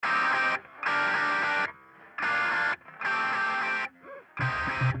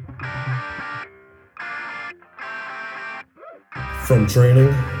From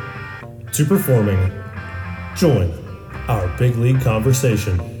training to performing, join our big league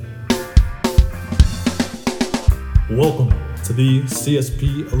conversation. Welcome to the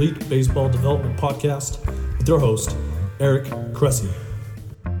CSP Elite Baseball Development Podcast with your host, Eric Cressy.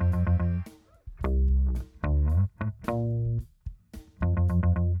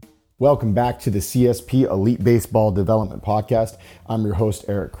 Welcome back to the CSP Elite Baseball Development Podcast. I'm your host,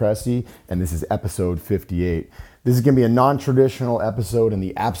 Eric Cressy, and this is episode 58. This is going to be a non-traditional episode in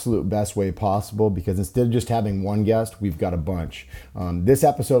the absolute best way possible because instead of just having one guest, we've got a bunch. This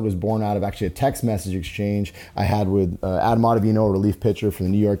episode was born out of actually a text message exchange I had with Adam Ottavino, a relief pitcher for the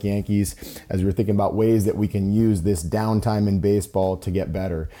New York Yankees, as we were thinking about ways that we can use this downtime in baseball to get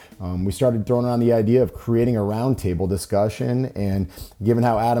better. We started throwing around the idea of creating a roundtable discussion, and given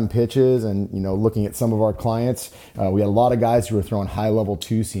how Adam pitches and looking at some of our clients, we had a lot of guys who were throwing high-level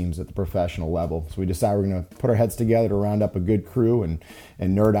two-seams at the professional level. So we decided we're going to put our heads together to round up a good crew and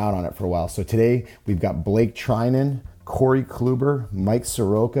nerd out on it for a while. So today we've got Blake Treinen, Corey Kluber, Mike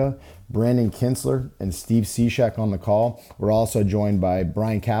Soroka, Brandon Kintzler, and Steve Cishek on the call. We're also joined by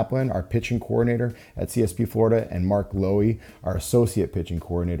Brian Kaplan, our pitching coordinator at CSP Florida, and Mark Lowy, our associate pitching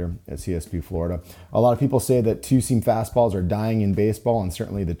coordinator at CSP Florida. A lot of people say that two-seam fastballs are dying in baseball, and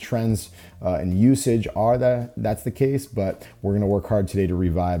certainly the trends and usage are that's the case, but we're going to work hard today to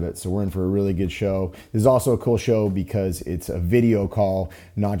revive it. So we're in for a really good show. This is also a cool show because it's a video call,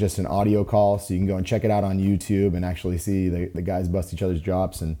 not just an audio call, so you can go and check it out on YouTube and actually see the guys bust each other's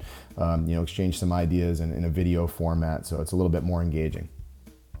chops and exchange some ideas in a video format, so it's a little bit more engaging.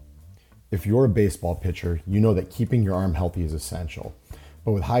 If you're a baseball pitcher, you know that keeping your arm healthy is essential.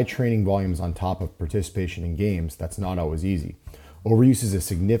 But with high training volumes on top of participation in games, that's not always easy. Overuse is a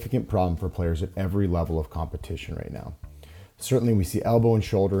significant problem for players at every level of competition right now. Certainly, we see elbow and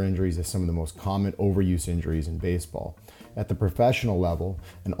shoulder injuries as some of the most common overuse injuries in baseball. At the professional level,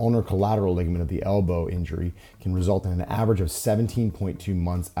 an ulnar collateral ligament of the elbow injury can result in an average of 17.2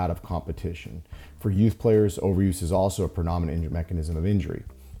 months out of competition. For youth players, overuse is also a predominant mechanism of injury.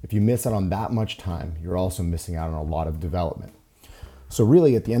 If you miss out on that much time, you're also missing out on a lot of development. So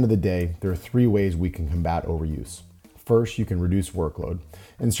really, at the end of the day, there are three ways we can combat overuse. First, you can reduce workload,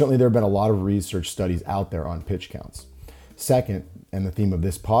 and certainly there have been a lot of research studies out there on pitch counts. Second, and the theme of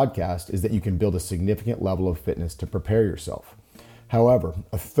this podcast, is that you can build a significant level of fitness to prepare yourself. However,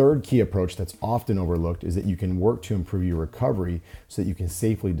 a third key approach that's often overlooked is that you can work to improve your recovery so that you can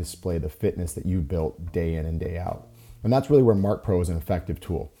safely display the fitness that you've built day in and day out. And that's really where MarkPro is an effective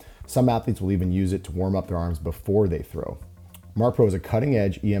tool. Some athletes will even use it to warm up their arms before they throw. MarkPro is a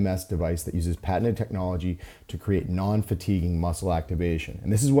cutting-edge EMS device that uses patented technology to create non-fatiguing muscle activation.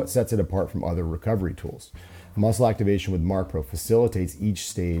 And this is what sets it apart from other recovery tools. Muscle activation with MarkPro facilitates each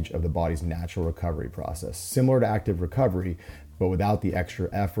stage of the body's natural recovery process, similar to active recovery, but without the extra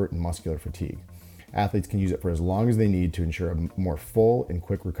effort and muscular fatigue. Athletes can use it for as long as they need to ensure a more full and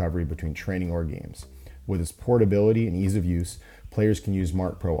quick recovery between training or games. With its portability and ease of use, players can use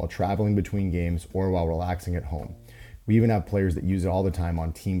MarkPro while traveling between games or while relaxing at home. We even have players that use it all the time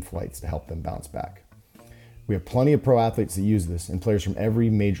on team flights to help them bounce back. We have plenty of pro athletes that use this, and players from every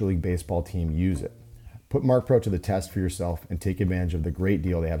Major League Baseball team use it. Put MarkPro to the test for yourself and take advantage of the great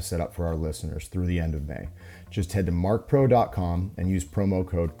deal they have set up for our listeners through the end of May. Just head to markpro.com and use promo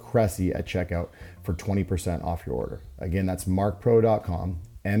code CRESSY at checkout for 20% off your order. Again, that's markpro.com,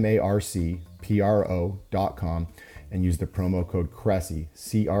 markpro.com, and use the promo code CRESSY,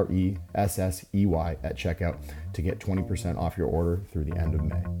 CRESSEY at checkout to get 20% off your order through the end of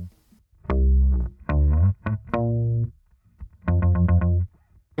May.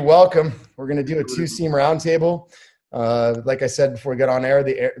 Welcome. We're going to do a two-seam roundtable. Like I said before we got on air,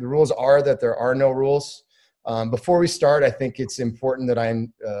 the rules are that there are no rules. Before we start, I think it's important that I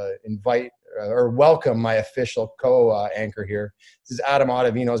invite or welcome my official co-anchor here. This is Adam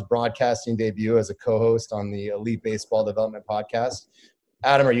Ottavino's broadcasting debut as a co-host on the Elite Baseball Development Podcast.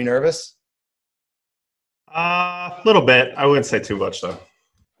 Adam, are you nervous? A little bit. I wouldn't say too much, though.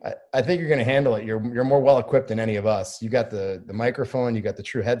 I think you're going to handle it. You're more well-equipped than any of us. You got the microphone. You got the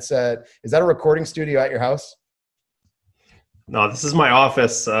true headset. Is that a recording studio at your house? No, this is my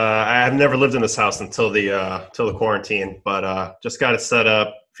office. I have never lived in this house until the quarantine, but just got it set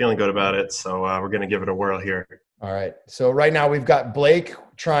up. Feeling good about it, so we're going to give it a whirl here. All right. So right now we've got Blake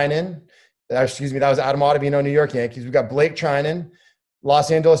Treinen. That was Adam Ottavino, New York Yankees. We've got Blake Treinen, Los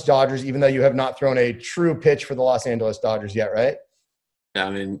Angeles Dodgers, even though you have not thrown a true pitch for the Los Angeles Dodgers yet, right? Yeah, I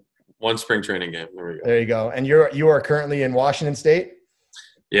mean, one spring training game. There we go. There you go. And you are currently in Washington State?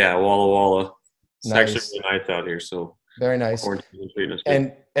 Yeah, Walla Walla. It's Nice. actually really nice out here, so Very nice. Quarantine treatment's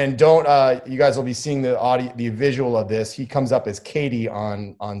good. And don't you guys will be seeing the visual of this. He comes up as Katie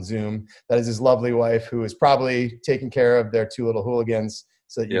on Zoom. That is his lovely wife, who is probably taking care of their two little hooligans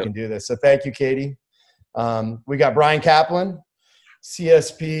so that you can do this. So thank you, Katie. We got Brian Kaplan,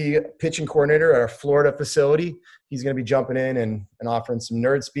 CSP pitching coordinator at our Florida facility. He's going to be jumping in and offering some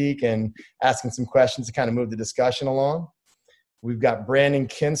nerd speak and asking some questions to kind of move the discussion along. We've got Brandon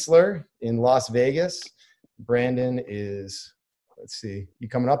Kinsler in Las Vegas. Brandon is, let's see, you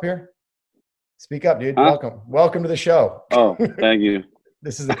coming up here? Speak up, dude. Huh? Welcome to the show. Oh, thank you.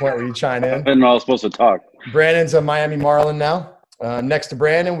 This is the point where you chime in. I didn't know I was supposed to talk. Brandon's a Miami Marlin now. Next to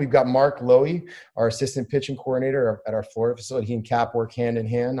Brandon, we've got Mark Lowy, our assistant pitching coordinator at our Florida facility. He and Cap work hand in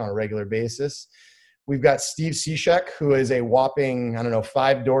hand on a regular basis. We've got Steve Cishek, who is a whopping,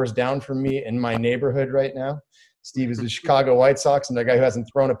 5 doors down from me in my neighborhood right now. Steve is the Chicago White Sox and the guy who hasn't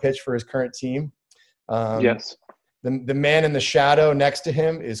thrown a pitch for his current team. Yes. The man in the shadow next to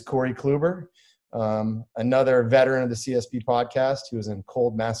him is Corey Kluber, another veteran of the CSP podcast who is in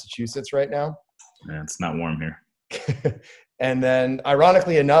cold Massachusetts right now. Yeah, it's not warm here. And then,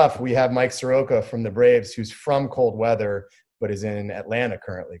 ironically enough, we have Mike Soroka from the Braves, who's from cold weather, but is in Atlanta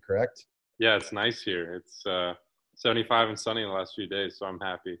currently, correct? Yeah, it's nice here. It's 75 and sunny the last few days, so I'm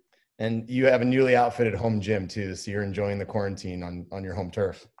happy. And you have a newly outfitted home gym, too, so you're enjoying the quarantine on your home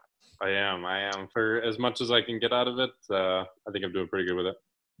turf. I am. For as much as I can get out of it, I think I'm doing pretty good with it.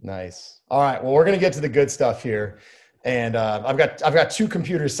 Nice. All right, well, we're going to get to the good stuff here. And I've got 2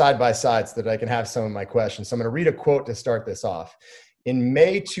 computers side by side so that I can have some of my questions. So I'm going to read a quote to start this off. In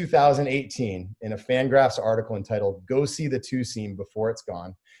May 2018, in a Fangraphs article entitled "Go See the Two-Seam Before It's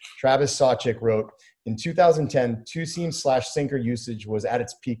Gone," Travis Sawchik wrote, "In 2010, two-seam/sinker usage was at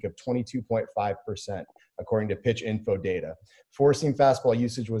its peak of 22.5%, according to Pitch Info data. Four-seam fastball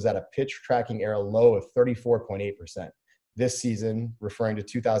usage was at a pitch tracking era low of 34.8%. This season, referring to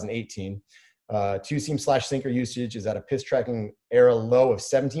 2018, two-seam/sinker usage is at a pitch tracking era low of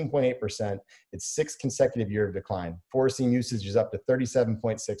 17.8%. It's 6th consecutive year of decline. Four-seam usage is up to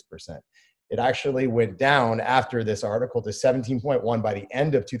 37.6%. It actually went down after this article to 17.1 by the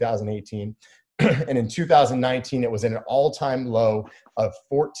end of 2018. And in 2019, it was at an all-time low of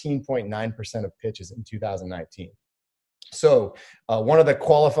 14.9% of pitches in 2019. So one of the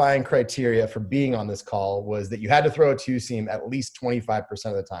qualifying criteria for being on this call was that you had to throw a two-seam at least 25%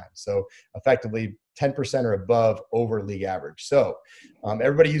 of the time. So effectively 10% or above over league average. So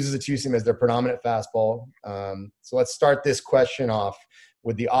everybody uses a two-seam as their predominant fastball. So let's start this question off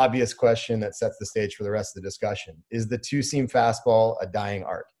with the obvious question that sets the stage for the rest of the discussion. Is the two-seam fastball a dying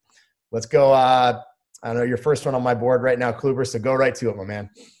art? Let's go. I don't know, your first one on my board right now, Kluber, so go right to it, my man.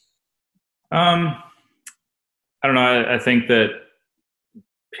 I don't know. I think that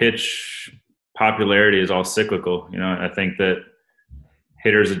pitch popularity is all cyclical. I think that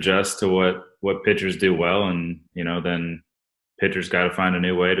hitters adjust to what pitchers do well, and then pitchers got to find a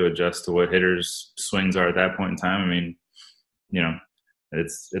new way to adjust to what hitters' swings are at that point in time. I mean,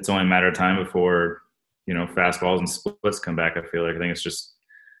 it's only a matter of time before fastballs and splits come back. I feel like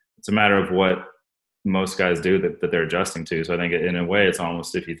it's a matter of what most guys do that they're adjusting to. So I think in a way it's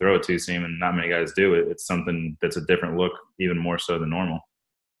almost, if you throw a two-seam and not many guys do it, it's something that's a different look, even more so than normal.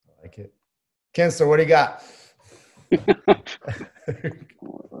 I like it. Kinsler, what do you got?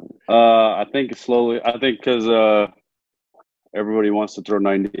 I think slowly. I think because everybody wants to throw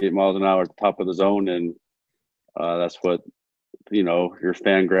 98 miles an hour at the top of the zone, and that's what your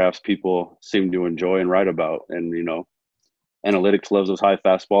Fangraphs people seem to enjoy and write about. And analytics loves those high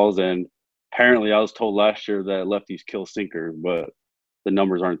fastballs. And apparently, I was told last year that lefties kill sinkers, but the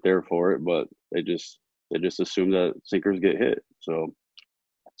numbers aren't there for it. But they just assume that sinkers get hit. So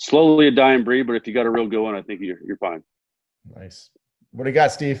slowly a dying breed. But if you got a real good one, I think you're fine. Nice. What do you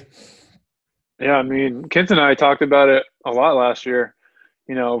got, Steve? Yeah, I mean, Kent and I talked about it a lot last year.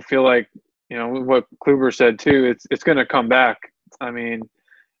 Feel like what Kluber said too. It's going to come back. I mean,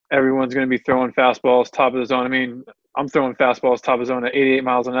 everyone's going to be throwing fastballs top of the zone. I mean, I'm throwing fastballs top of the zone at 88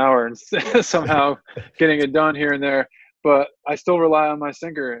 miles an hour and somehow getting it done here and there. But I still rely on my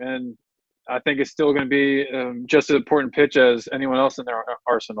sinker, and I think it's still going to be just as important pitch as anyone else in their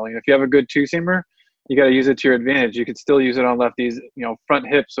arsenal. If you have a good two-seamer, you got to use it to your advantage. You could still use it on lefties. Front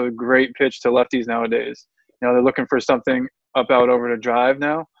hip's a great pitch to lefties nowadays. They're looking for something up, out, over to drive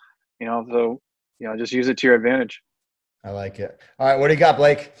now. So just use it to your advantage. I like it. All right, what do you got,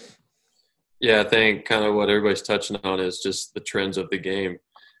 Blake? Yeah, I think kind of what everybody's touching on is just the trends of the game.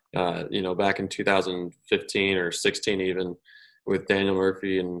 Back in 2015 or 16 even, with Daniel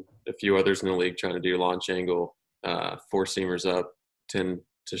Murphy and a few others in the league trying to do launch angle, four-seamers up tend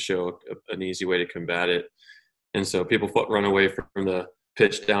to show an easy way to combat it. And so people run away from the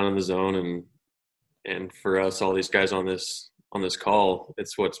pitch down in the zone. And for us, all these guys on this call,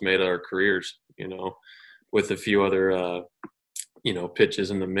 it's what's made our careers, with a few other,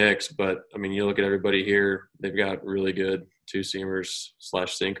 pitches in the mix. But I mean, you look at everybody here, they've got really good two-seamers /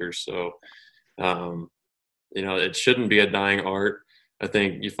 sinkers. So, it shouldn't be a dying art. I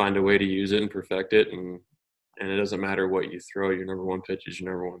think you find a way to use it and perfect it. And it doesn't matter what you throw. Your number one pitch is your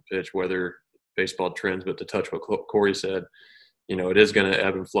number one pitch, whether baseball trends. But to touch what Corey said, it is going to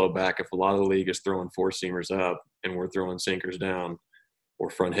ebb and flow back. If a lot of the league is throwing four-seamers up and we're throwing sinkers down or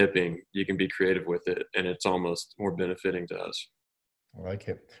front hipping, you can be creative with it, and it's almost more benefiting to us. I like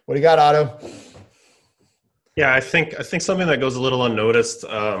it. What do you got, Otto? Yeah, I think something that goes a little unnoticed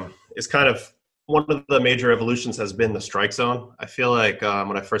is kind of one of the major evolutions has been the strike zone. I feel like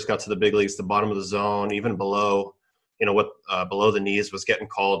when I first got to the big leagues, the bottom of the zone, even below, below the knees was getting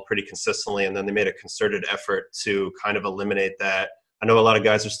called pretty consistently, and then they made a concerted effort to kind of eliminate that. I know a lot of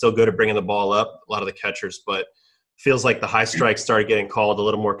guys are still good at bringing the ball up, a lot of the catchers, but feels like the high strikes started getting called a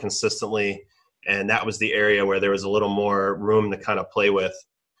little more consistently, and that was the area where there was a little more room to kind of play with.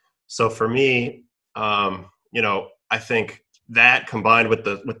 So for me, I think that combined with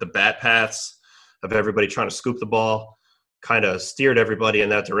the bat paths of everybody trying to scoop the ball kind of steered everybody in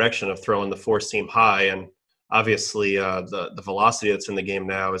that direction of throwing the four-seam high. And obviously the velocity that's in the game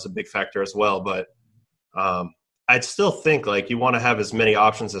now is a big factor as well. But I'd still think like you want to have as many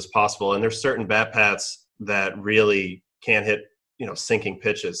options as possible. And there's certain bat paths that really can't hit, sinking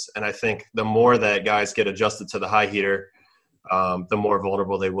pitches. And I think the more that guys get adjusted to the high heater, the more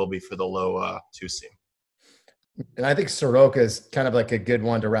vulnerable they will be for the low two-seam. And I think Soroka is kind of like a good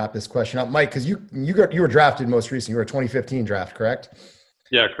one to wrap this question up. Mike, because you were drafted most recently. You were a 2015 draft, correct?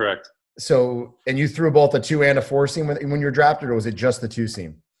 Yeah, correct. So, and you threw both a two and a four seam when you were drafted, or was it just the two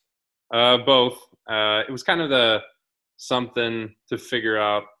seam? Both. It was kind of something to figure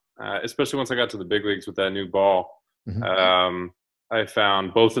out, especially once I got to the big leagues with that new ball. Mm-hmm. I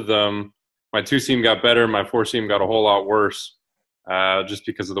found both of them. My two seam got better. My four seam got a whole lot worse, just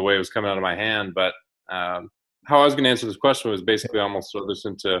because of the way it was coming out of my hand. But how I was going to answer this question was basically almost throw this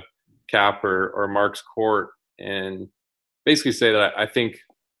into Cap or Mark's court and basically say that I think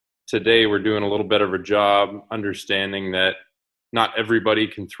today we're doing a little better of a job understanding that not everybody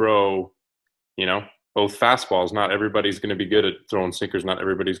can throw, both fastballs. Not everybody's going to be good at throwing sinkers. Not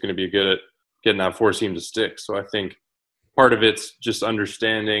everybody's going to be good at getting that four seam to stick. So I think part of it's just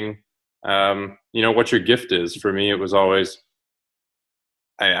understanding, what your gift is. For me, it was always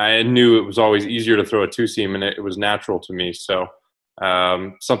I knew it was always easier to throw a two-seam, and it was natural to me. So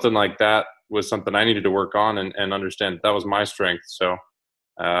something like that was something I needed to work on and understand that was my strength. So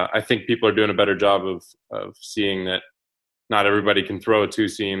I think people are doing a better job of seeing that not everybody can throw a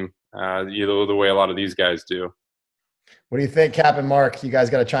two-seam the way a lot of these guys do. What do you think, Cap and Mark? You guys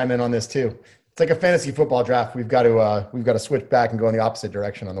got to chime in on this too. It's like a fantasy football draft. We've got to switch back and go in the opposite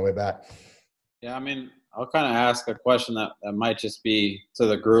direction on the way back. Yeah, I mean, I'll kind of ask a question that might just be to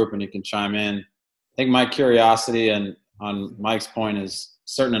the group, and you can chime in. I think my curiosity and on Mike's point is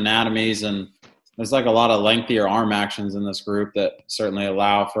certain anatomies, and there's like a lot of lengthier arm actions in this group that certainly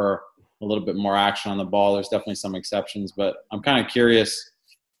allow for a little bit more action on the ball. There's definitely some exceptions, but I'm kind of curious,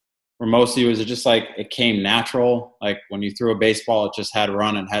 for most of you, was it just like it came natural? Like when you threw a baseball, it just had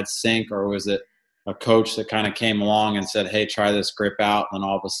run and had sink, or was it a coach that kind of came along and said, hey, try this grip out, and then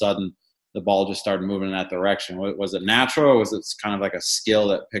all of a sudden the ball just started moving in that direction? Was it natural, or was it kind of like a skill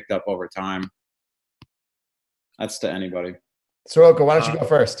that picked up over time? That's to anybody. Soroka, why don't you go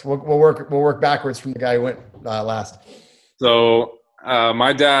first? We'll work backwards from the guy who went last. So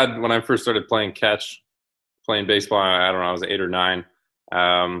my dad, when I first started playing baseball, I don't know, I was 8 or 9.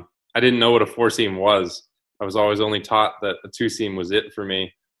 I didn't know what a four seam was. I was always only taught that a two seam was it for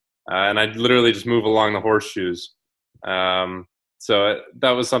me, and I'd literally just move along the horseshoes. So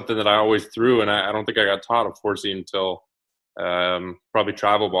that was something that I always threw, and I don't think I got taught a four seam until probably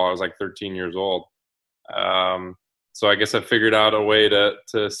travel ball. I was like 13 years old. So I guess I figured out a way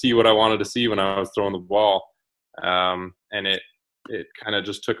to see what I wanted to see when I was throwing the ball, and it kind of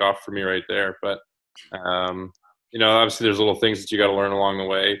just took off for me right there. But obviously there's little things that you got to learn along the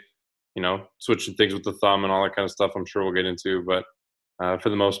way. Switching things with the thumb and all that kind of stuff. I'm sure we'll get into, but for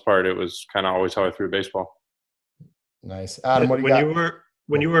the most part, it was kind of always how I threw baseball. Nice. Adam, what do you got?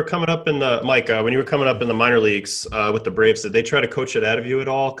 When you were coming up in the when you were coming up in the minor leagues with the Braves, did they try to coach it out of you at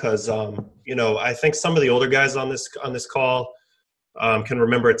all? Because I think some of the older guys on this call can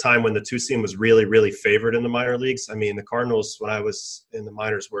remember a time when the two seam was really, really favored in the minor leagues. I mean, the Cardinals, when I was in the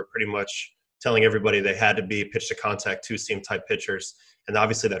minors, were pretty much telling everybody they had to be pitch to contact two seam type pitchers. And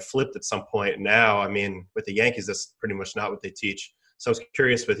obviously that flipped at some point. Now, I mean, with the Yankees, that's pretty much not what they teach. So I was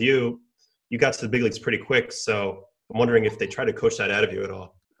curious with you, you got to the big leagues pretty quick. So I'm wondering if they try to coach that out of you at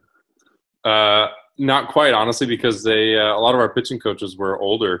all. Not quite, honestly, because a lot of our pitching coaches were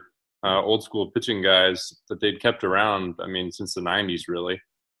older, old school pitching guys that they'd kept around, I mean, since the 90s, really.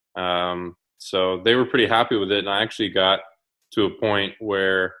 So they were pretty happy with it. And I actually got to a point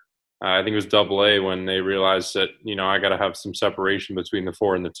where I think it was Double-A when they realized that, I got to have some separation between the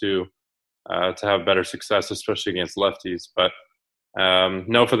 4 and the 2 to have better success, especially against lefties. But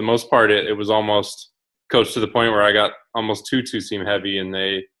no, for the most part, it was almost coached to the point where I got almost too two-seam heavy, and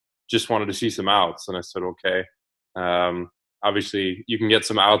they just wanted to see some outs. And I said, okay. Obviously, you can get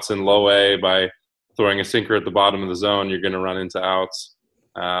some outs in low A by throwing a sinker at the bottom of the zone. You're going to run into outs.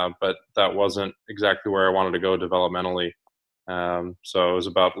 But that wasn't exactly where I wanted to go developmentally. So it was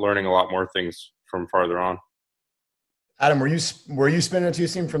about learning a lot more things from farther on. Adam, were you spinning a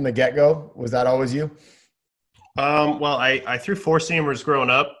two-seam from the get-go? Was that always you? Well, I threw 4-seamers growing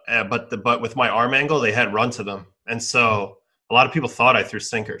up, but with my arm angle, they had run to them. And so a lot of people thought I threw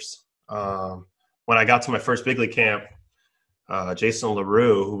sinkers. When I got to my first big league camp, Jason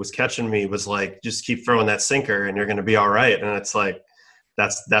LaRue, who was catching me, was like, just keep throwing that sinker and you're going to be all right. And it's like,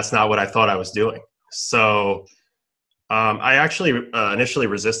 that's not what I thought I was doing. So I actually initially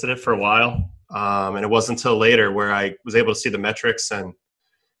resisted it for a while. And it wasn't until later where I was able to see the metrics. And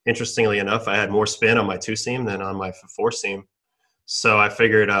interestingly enough, I had more spin on my 2-seam than on my 4-seam. So I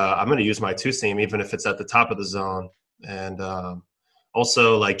figured I'm going to use my 2-seam, even if it's at the top of the zone. And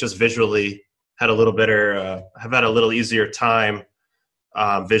also, like, just visually had a little better, have had a little easier time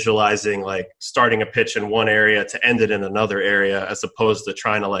visualizing, like, starting a pitch in one area to end it in another area, as opposed to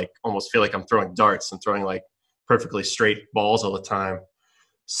trying to, like, almost feel like I'm throwing darts and throwing, like, perfectly straight balls all the time.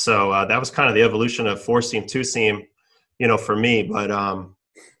 So that was kind of the evolution of 4-seam, 2-seam, for me. But,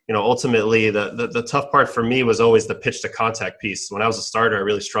 ultimately the tough part for me was always the pitch to contact piece. When I was a starter, I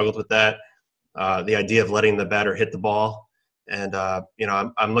really struggled with that. The idea of letting the batter hit the ball. And,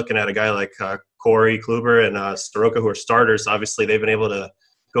 I'm looking at a guy like Corey Kluber and Soroka, who are starters. Obviously, they've been able to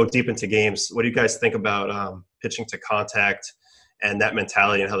go deep into games. What do you guys think about pitching to contact and that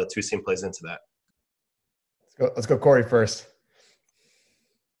mentality and how the 2-seam plays into that? Let's go Corey first.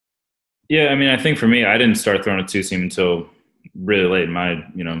 Yeah, I mean, I think for me, I didn't start throwing a 2-seam until really late in my,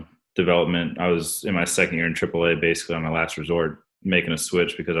 development. I was in my second year in AAA, basically on my last resort, making a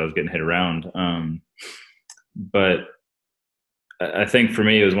switch because I was getting hit around. But I think for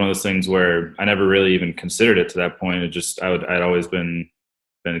me, it was one of those things where I never really even considered it to that point. It just, I'd always been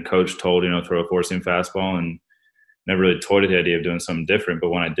a coach told, throw a 4-seam fastball, and never really toyed with the idea of doing something different.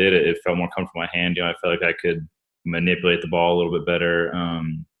 But when I did it, it felt more comfortable in my hand. I felt like I could manipulate the ball a little bit better. I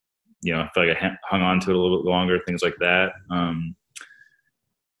felt like I hung on to it a little bit longer, things like that.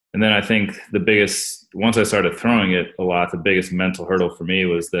 And then I think once I started throwing it a lot, the biggest mental hurdle for me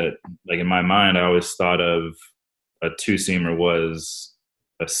was that, like, in my mind, I always thought of a 2-seamer was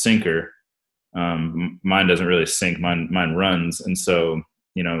a sinker. Mine doesn't really sink, mine runs. And so,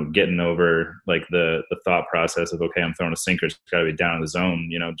 getting over, like, the thought process of, okay, I'm throwing a sinker, it's got to be down in the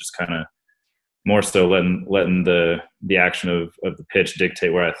zone, just kind of more so letting the action of the pitch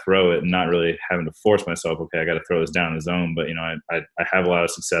dictate where I throw it, and not really having to force myself, okay, I got to throw this down in the zone. But, I have a lot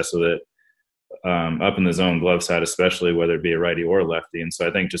of success with it up in the zone, glove side especially, whether it be a righty or a lefty. And so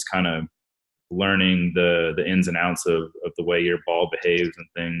I think just kind of learning the ins and outs of the way your ball behaves and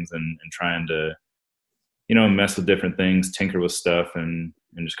things, and trying to, mess with different things, tinker with stuff, and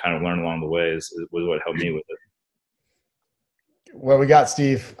just kind of learn along the way was what helped me with it. Well, we got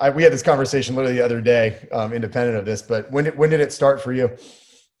Steve. We had this conversation literally the other day, independent of this. But when did it start for you?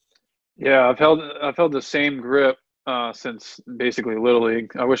 Yeah, I've held the same grip since basically Little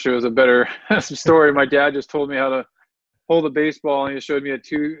League. I wish it was a better story. My dad just told me how to hold a baseball, and he showed me a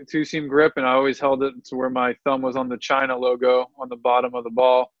two-seam grip, and I always held it to where my thumb was on the China logo on the bottom of the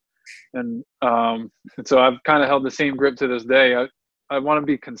ball. And so I've kind of held the same grip to this day. I want to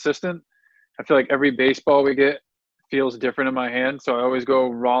be consistent. I feel like every baseball we get feels different in my hand, so I always go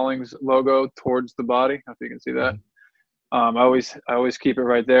Rawlings logo towards the body. I don't know if you can see that. I always keep it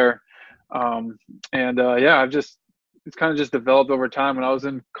right there. It's kind of just developed over time. When I was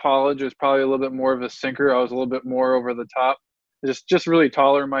in college, it was probably a little bit more of a sinker. I was a little bit more over the top, just really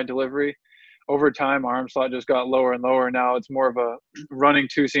taller in my delivery. Over time, arm slot just got lower and lower. Now it's more of a running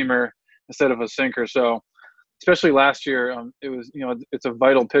 2-seamer instead of a sinker. So especially last year, it was, it's a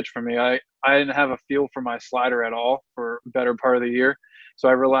vital pitch for me. I didn't have a feel for my slider at all for a better part of the year. So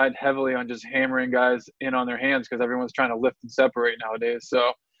I relied heavily on just hammering guys in on their hands, because everyone's trying to lift and separate nowadays.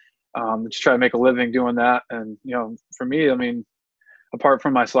 So just try to make a living doing that. And, for me, I mean, apart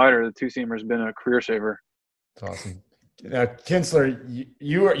from my slider, the two-seamer has been a career saver. That's awesome. Now, Kinsler,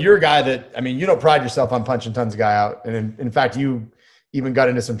 you're a guy that, I mean, you don't pride yourself on punching tons of guy out. And in fact, you even got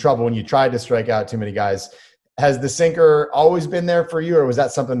into some trouble when you tried to strike out too many guys. Has the sinker always been there for you, or was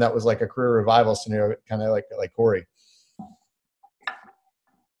that something that was like a career revival scenario, kind of like Corey?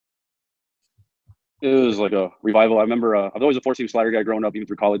 It was like a revival. I remember I was always a four-seam slider guy growing up, even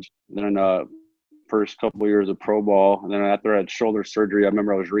through college. And then first couple of years of pro ball, and then after I had shoulder surgery, I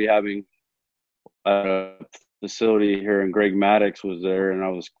remember I was rehabbing at a facility here, and Greg Maddox was there, and I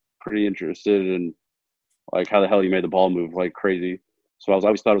was pretty interested in like how the hell he made the ball move like crazy. So I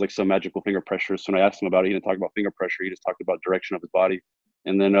always thought it was like some magical finger pressure. So when I asked him about it, he didn't talk about finger pressure. He just talked about direction of his body.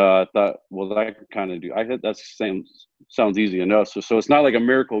 And then I thought, well, that I could kind of do. I hit that sounds easy enough. So it's not like a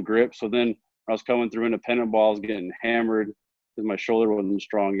miracle grip. So then I was coming through independent balls, getting hammered because my shoulder wasn't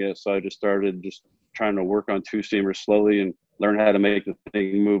strong yet. So I just started trying to work on two-seamers slowly and learn how to make the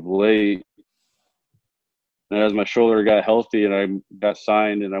thing move late. And as my shoulder got healthy and I got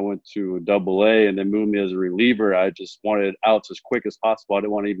signed and I went to AA and then moved me as a reliever, I just wanted outs as quick as possible. I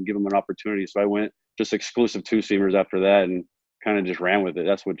didn't want to even give them an opportunity. So I went just exclusive two-seamers after that and kind of just ran with it.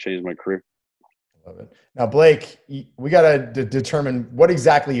 That's what changed my career. Love it. Now, Blake, we got to determine what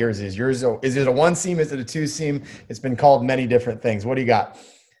exactly yours is. Is it a one seam? Is it a two seam? It's been called many different things. What do you got?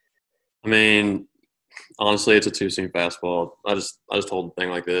 I mean, honestly, it's a two seam fastball. I just hold the thing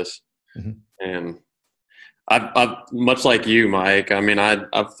like this, and I've much like you, Mike. I mean,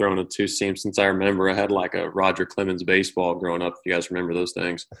 I've thrown a two seam since I remember. I had like a Roger Clemens baseball growing up. If you guys remember those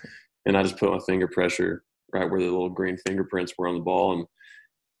things, and I just put my finger pressure right where the little green fingerprints were on the ball, and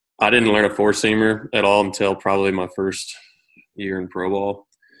I didn't learn a four-seamer at all until probably my first year in pro ball,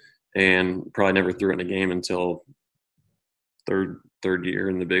 and probably never threw it in a game until third year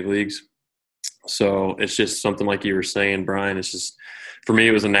in the big leagues. So it's just something like you were saying, Brian. It's just, for me,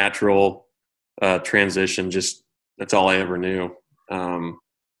 it was a natural transition. Just that's all I ever knew.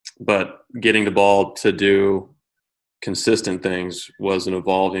 But getting the ball to do consistent things was an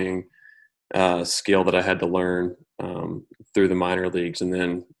evolving skill that I had to learn through the minor leagues and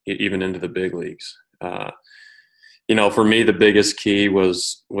then even into the big leagues. For me, the biggest key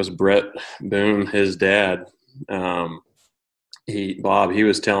was Brett Boone, his dad. He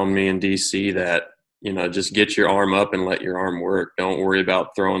was telling me in DC that, just get your arm up and let your arm work. Don't worry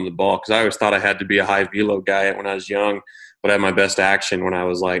about throwing the ball. Cause I always thought I had to be a high velo guy when I was young, but I had my best action when I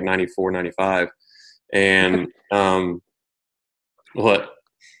was like 94, 95. And, what?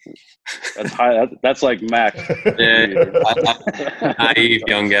 That's high. That's like Mac. Yeah, naive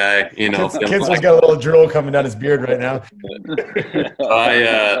young guy. Kids got a little drool coming down his beard right now.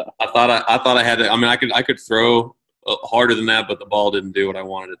 I thought I had to. I mean, I could throw harder than that, but the ball didn't do what I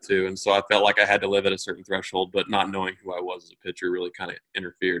wanted it to, and so I felt like I had to live at a certain threshold. But not knowing who I was as a pitcher really kind of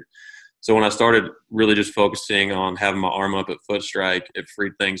interfered. So when I started really just focusing on having my arm up at foot strike, it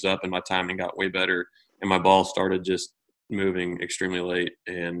freed things up, and my timing got way better, and my ball started just moving extremely late.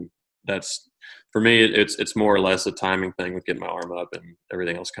 And that's, for me, it's more or less a timing thing with getting my arm up, and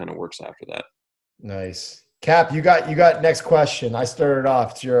everything else kind of works after that. Nice. Cap, you got next question. I started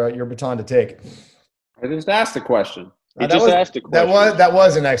off. It's your baton to take. I just asked a question. Asked a question. That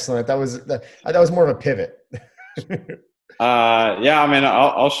was an excellent. That was more of a pivot. Yeah, I mean,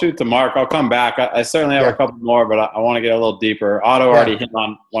 I'll shoot to Mark. I'll come back. I certainly have a couple more, but I want to get a little deeper. Otto already hit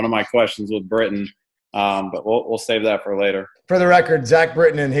on one of my questions with Britton, but we'll save that for later. For the record, Zach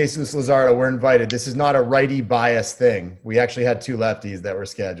Britton and Jesus Luzardo were invited. This is not a righty bias thing. We actually had two lefties that were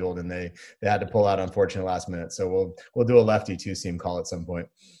scheduled, and they had to pull out, unfortunately, last minute. So we'll do a lefty two-seam call at some point.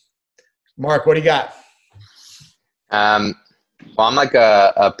 Mark, what do you got? Well, I'm like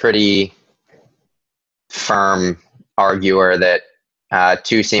a pretty firm arguer that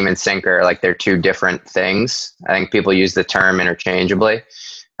two-seam and sinker, like they're two different things. I think people use the term interchangeably.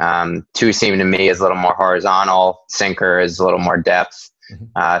 Two-seam to me is a little more horizontal. Sinker is a little more depth.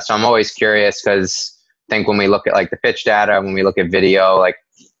 So I'm always curious because I think when we look at like the pitch data, when we look at video, like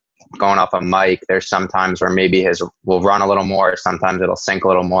going off of Mike, there's sometimes where maybe his will run a little more, sometimes it'll sink a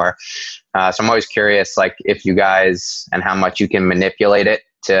little more. So I'm always curious, like if you guys and how much you can manipulate it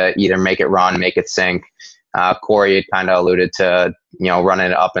to either make it run, make it sink. Corey had kind of alluded to,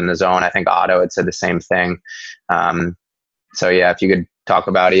 running it up in the zone. I think Otto had said the same thing. So yeah, if you could talk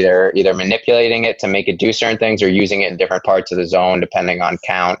about either manipulating it to make it do certain things or using it in different parts of the zone, depending on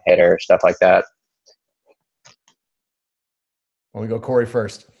count, hitter, stuff like that. Well, we go Corey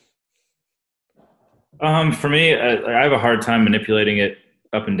first. For me, I have a hard time manipulating it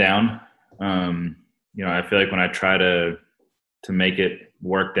up and down. I feel like when I try to make it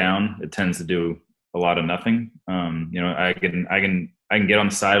work down, it tends to do a lot of nothing. I I can get on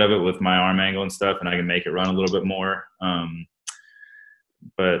the side of it with my arm angle and stuff, and I can make it run a little bit more.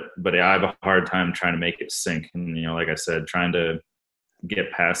 But yeah, I have a hard time trying to make it sink. And, like I said, trying to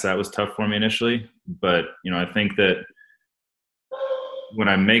get past that was tough for me initially. But, I think that when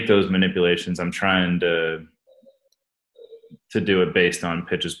I make those manipulations, I'm trying to do it based on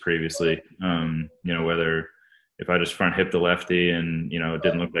pitches previously. Whether if I just front hip the lefty and, it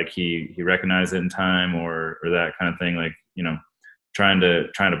didn't look like he recognized it in time or that kind of thing, like, trying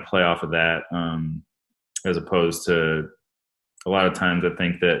to play off of that, as opposed to a lot of times I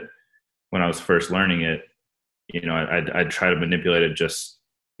think that when I was first learning it, I'd try to manipulate it just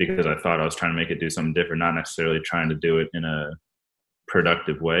because I thought I was trying to make it do something different, not necessarily trying to do it in a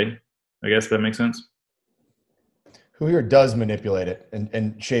productive way. I guess that makes sense. Who here does manipulate it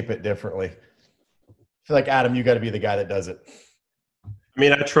and shape it differently? I feel like, Adam, you got to be the guy that does it. I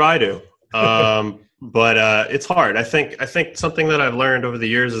mean, I try to, but it's hard. I think something that I've learned over the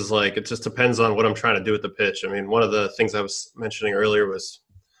years is like, it just depends on what I'm trying to do with the pitch. I mean, one of the things I was mentioning earlier was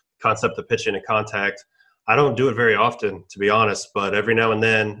concept of pitching and contact. I don't do it very often, to be honest, but every now and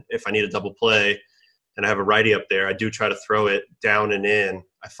then, if I need a double play and I have a righty up there, I do try to throw it down and in.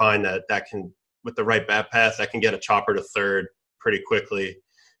 I find that can, with the right bat path, I can get a chopper to third pretty quickly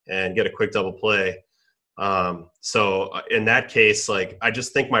and get a quick double play. So in that case, like, I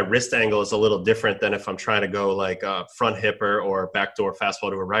just think my wrist angle is a little different than if I'm trying to go like a front hipper or backdoor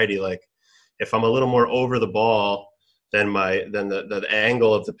fastball to a righty. Like, if I'm a little more over the ball, then the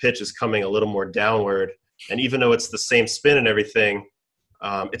angle of the pitch is coming a little more downward. And even though it's the same spin and everything,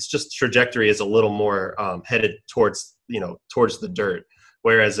 it's just trajectory is a little more headed towards the dirt.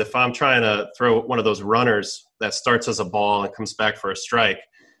 Whereas if I'm trying to throw one of those runners that starts as a ball and comes back for a strike,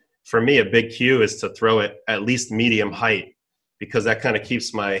 for me, a big cue is to throw it at least medium height, because that kind of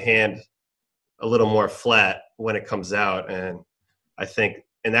keeps my hand a little more flat when it comes out. And I think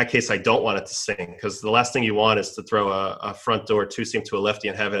in that case, I don't want it to sink, because the last thing you want is to throw a front door two seam to a lefty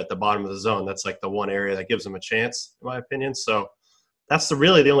and have it at the bottom of the zone. That's like the one area that gives them a chance, in my opinion. So that's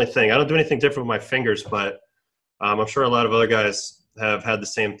really the only thing. I don't do anything different with my fingers, but I'm sure a lot of other guys have had the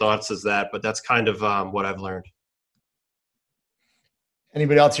same thoughts as that, but that's kind of what I've learned.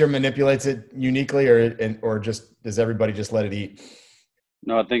 Anybody else here manipulates it uniquely, or just does everybody just let it eat?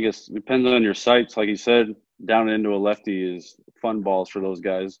 No, I think it depends on your sights. Like you said, down into a lefty is fun balls for those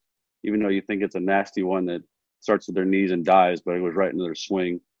guys, even though you think it's a nasty one that starts at their knees and dies, but it goes right into their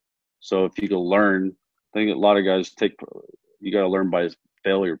swing. So if you can learn, I think a lot of guys you got to learn by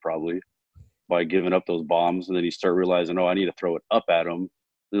failure, probably by giving up those bombs. And then you start realizing, I need to throw it up at them.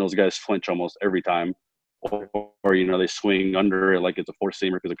 And those guys flinch almost every time. Or they swing under it like it's a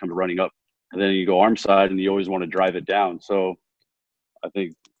four-seamer because it comes running up. And then you go arm side and you always want to drive it down. So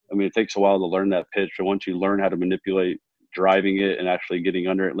it takes a while to learn that pitch. But once you learn how to manipulate driving it and actually getting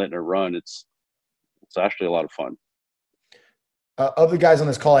under it and letting it run, it's actually a lot of fun. Of the guys on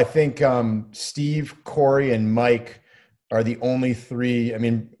this call, I think Steve, Corey, and Mike are the only three. I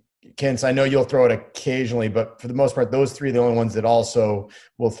mean, Kent, I know you'll throw it occasionally, but for the most part, those three are the only ones that also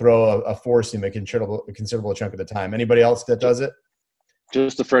will throw a four-seam a considerable chunk of the time. Anybody else that does it?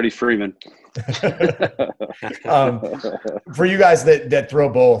 Just the Freddie Freeman. For you guys that throw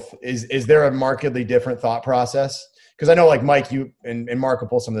both, is there a markedly different thought process? Because I know, like, Mike, you and Mark will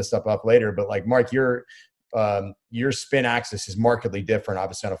pull some of this stuff up later, but like, Mark, your spin axis is markedly different,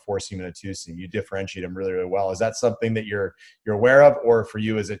 obviously, on a four-seam and a two-seam. You differentiate them really, really well. Is that something that you're aware of, or for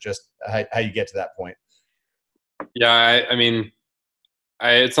you, is it just how you get to that point? Yeah, I mean,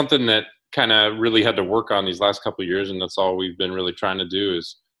 it's something that kind of really had to work on these last couple of years, and that's all we've been really trying to do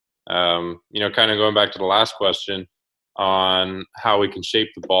is, kind of going back to the last question on how we can shape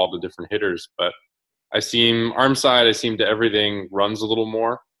the ball to different hitters. But arm side, I seem to everything runs a little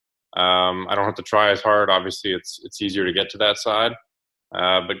more. I don't have to try as hard. Obviously, it's easier to get to that side.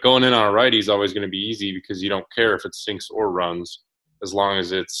 But going in on a righty is always going to be easy because you don't care if it sinks or runs, as long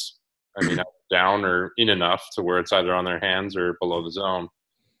as it's, down or in enough to where it's either on their hands or below the zone.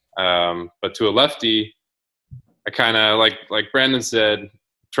 But to a lefty, I kind of, like Brandon said,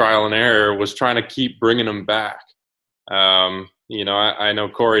 trial and error, was trying to keep bringing them back. I know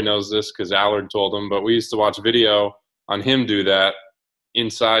Corey knows this because Allard told him, but we used to watch video on him do that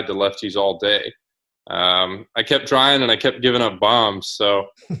inside the lefties all day. I kept trying and I kept giving up bombs. So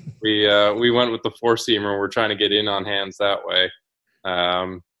we went with the four-seamer. We're trying to get in on hands that way.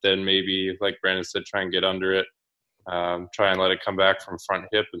 Then maybe, like Brandon said, try and get under it. Try and let it come back from front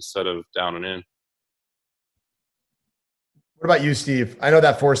hip instead of down and in. What about you, Steve? I know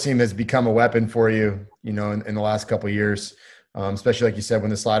that four-seam has become a weapon for you, in the last couple of years, especially like you said, when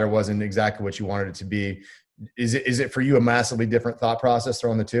the slider wasn't exactly what you wanted it to be. Is it for you a massively different thought process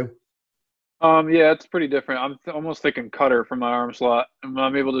throwing the two? Yeah, it's pretty different. I'm almost thinking cutter from my arm slot. And when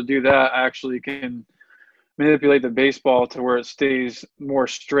I'm able to do that, I actually can manipulate the baseball to where it stays more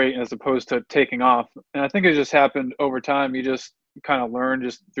straight as opposed to taking off. And I think it just happened over time. You just kind of learn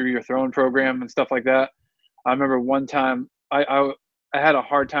just through your throwing program and stuff like that. I remember one time I had a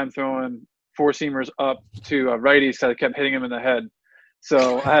hard time throwing four seamers up to righties because I kept hitting him in the head.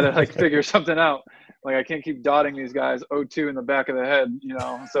 So I had to like figure something out. Like I can't keep dotting these guys 0-2 in the back of the head, you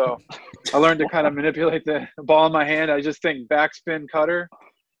know. So I learned to kind of manipulate the ball in my hand. I just think backspin cutter.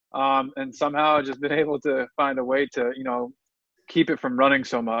 And somehow I've just been able to find a way to, you know, keep it from running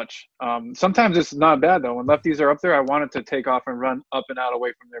so much. Sometimes it's not bad though. When lefties are up there, I want it to take off and run up and out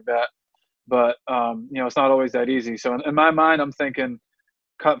away from their bat. But, you know, it's not always that easy. So in my mind, I'm thinking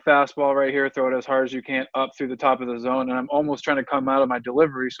cut fastball right here, throw it as hard as you can up through the top of the zone. And I'm almost trying to come out of my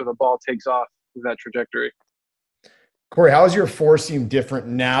delivery so the ball takes off with that trajectory. Corey, how is your four seam different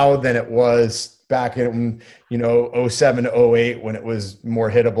now than it was back in, you know, 07 to 08 when it was more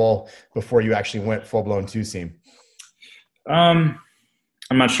hittable before you actually went full blown two seam? I'm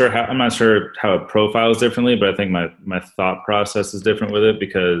not sure how it profiles differently, but I think my thought process is different with it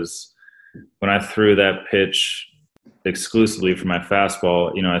because when I threw that pitch exclusively for my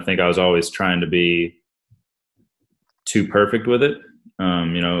fastball, you know, I think I was always trying to be too perfect with it.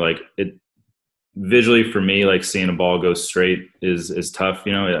 You know, like it visually for me, like seeing a ball go straight is tough,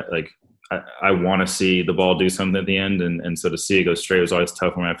 you know, like I want to see the ball do something at the end. And so to see it go straight was always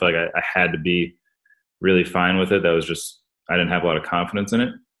tough for me. I feel like I had to be really fine with it. That was just, I didn't have a lot of confidence in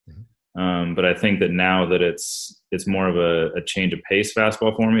it. But I think that now that it's more of a change of pace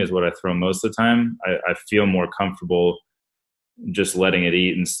fastball for me is what I throw most of the time. I feel more comfortable just letting it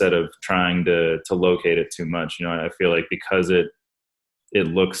eat instead of trying to locate it too much. You know, I feel like because it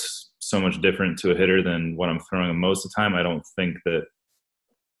looks so much different to a hitter than what I'm throwing most of the time, I don't think that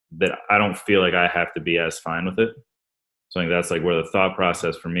I don't feel like I have to be as fine with it. So I think that's like where the thought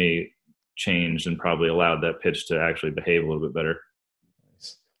process for me changed and probably allowed that pitch to actually behave a little bit better.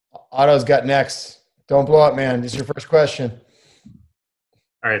 Otto's got next. Don't blow up, man. This is your first question.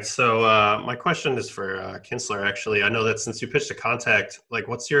 All right, so my question is for Kinsler. Actually, I know that since you pitched to contact, like,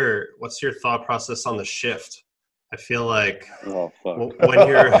 what's your thought process on the shift? I feel like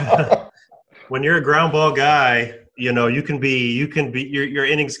when you're a ground ball guy, you know, your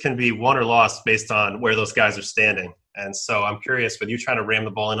innings can be won or lost based on where those guys are standing. And so I'm curious, with you trying to ram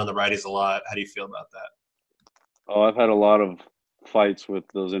the ball in on the righties a lot, how do you feel about that? Oh, I've had a lot of fights with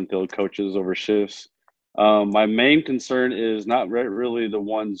those infield coaches over shifts. My main concern is not really the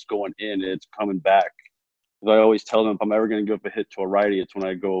ones going in, it's coming back. I always tell them if I'm ever going to give up a hit to a righty, it's when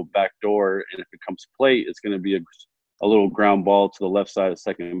I go back door, and if it comes plate, it's going to be a little ground ball to the left side of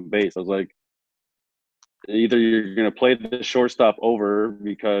second base. I was like, either you're going to play the shortstop over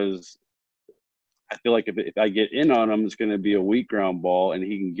because I feel like if I get in on him, it's going to be a weak ground ball and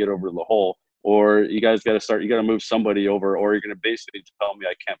he can get over the hole, or you guys got to move somebody over, or you're going to basically tell me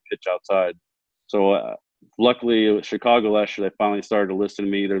I can't pitch outside. So luckily with Chicago last year, they finally started to listen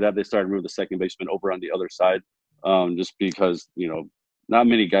to me. Either that, they started to move the second baseman over on the other side, just because, you know, not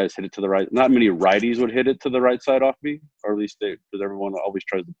many guys hit it to the right. Not many righties would hit it to the right side off me, or at least because everyone always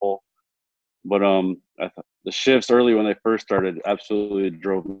tries to pull. But the shifts early when they first started absolutely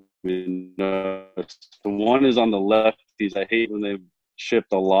drove me nuts. The one is on the lefties. I hate when they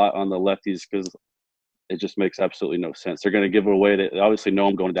shift a lot on the lefties because it just makes absolutely no sense. They're going to give it away. They obviously know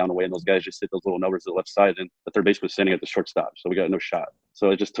I'm going down the way, and those guys just hit those little numbers to the left side, and the third baseman was standing at the shortstop, so we got no shot.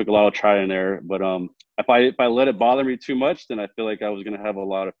 So it just took a lot of try in there. But if I let it bother me too much, then I feel like I was going to have a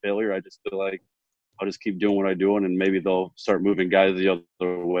lot of failure. I just feel like I'll just keep doing what I'm doing, and maybe they'll start moving guys the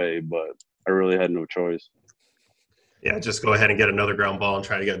other way. But I really had no choice. Yeah, just go ahead and get another ground ball and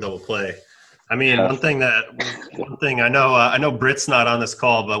try to get a double play. I mean, one thing I know Britt's not on this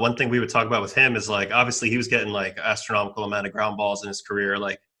call, but one thing we would talk about with him is, like, obviously he was getting like astronomical amount of ground balls in his career,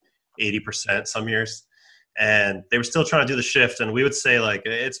 like 80% some years, and they were still trying to do the shift. And we would say, like,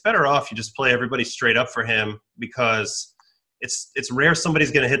 it's better off you just play everybody straight up for him, because it's rare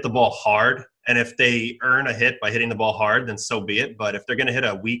somebody's going to hit the ball hard. And if they earn a hit by hitting the ball hard, then so be it. But if they're going to hit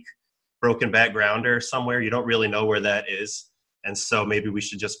a weak broken back grounder somewhere, you don't really know where that is. And so maybe we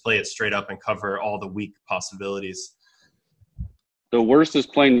should just play it straight up and cover all the weak possibilities. The worst is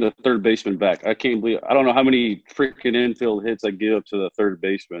playing the third baseman back. I don't know how many freaking infield hits I give up to the third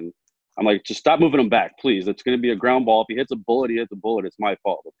baseman. I'm like, just stop moving him back, please. It's going to be a ground ball. If he hits a bullet, he hits a bullet. It's my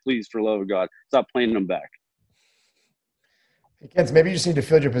fault. But please, for the love of God, stop playing him back. Hey, Kent, maybe you just need to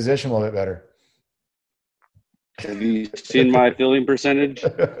field your position a little bit better. Have you seen my fielding percentage?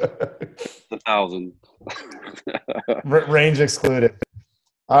 1,000. Range excluded.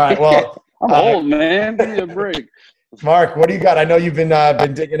 All right. Well, I'm old, man. Give me a break. Mark, what do you got? I know you've been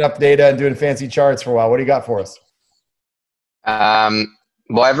digging up data and doing fancy charts for a while. What do you got for us?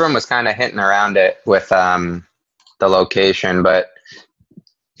 Well, everyone was kind of hinting around it with the location, but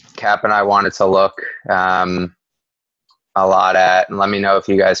Cap and I wanted to look a lot at, and let me know if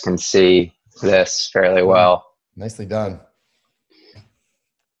you guys can see this fairly well. Nicely done.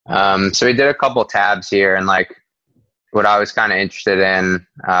 So we did a couple tabs here, and like what I was kind of interested in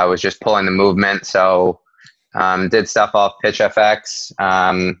was just pulling the movement. So did stuff off PitchFX,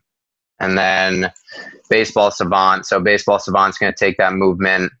 and then Baseball Savant. So Baseball Savant's going to take that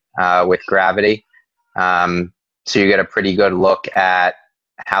movement with gravity. So you get a pretty good look at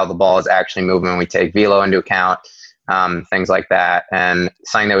how the ball is actually moving when we take velo into account, things like that. And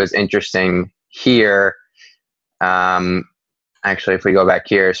something that was interesting here, actually, if we go back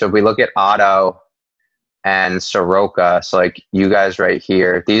here, so if we look at Otto and Soroka, so like you guys right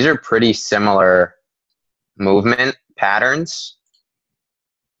here, these are pretty similar movement patterns,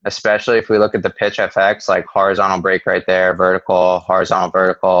 especially if we look at the PitchFX, like horizontal break right there, vertical, horizontal,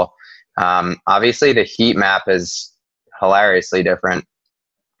 vertical. Obviously, the heat map is hilariously different.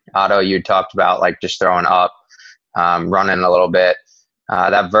 Otto, you talked about like just throwing up, running a little bit.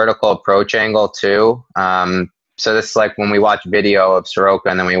 That vertical approach angle too. So this is like when we watch video of Soroka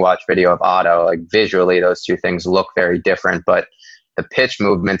and then we watch video of Otto, like visually those two things look very different, but the pitch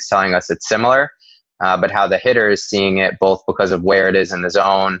movement's telling us it's similar. But how the hitter is seeing it, both because of where it is in the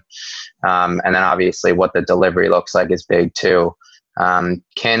zone, and then obviously what the delivery looks like is big too.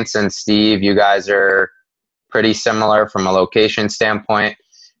 Kintz and Steve, you guys are pretty similar from a location standpoint,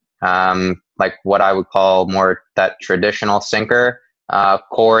 like what I would call more that traditional sinker.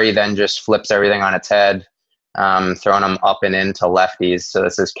 Corey then just flips everything on its head, throwing them up and into lefties. So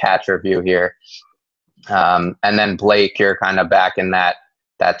this is catcher view here. And then Blake, you're kind of back in that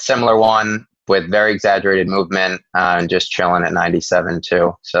similar one with very exaggerated movement and just chilling at 97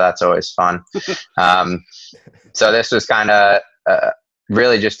 too. So that's always fun. So this was kind of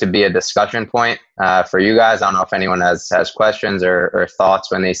really just to be a discussion point for you guys. I don't know if anyone has questions or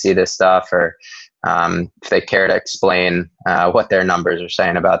thoughts when they see this stuff, or if they care to explain what their numbers are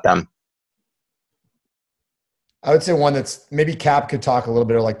saying about them. I would say one that's maybe Cap could talk a little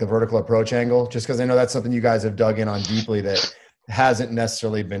bit of like the vertical approach angle, just because I know that's something you guys have dug in on deeply that hasn't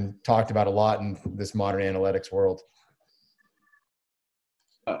necessarily been talked about a lot in this modern analytics world.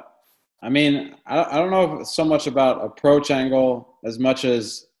 I mean, I don't know so much about approach angle as much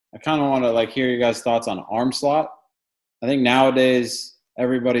as I kind of want to like hear you guys' thoughts on arm slot. I think nowadays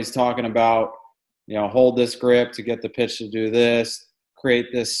everybody's talking about, hold this grip to get the pitch to do this, create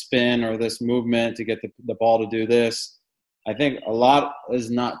this spin or this movement to get the ball to do this. I think a lot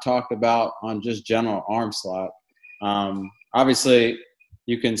is not talked about on just general arm slot. Obviously,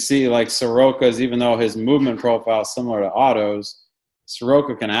 you can see like Soroka's, even though his movement profile is similar to Otto's,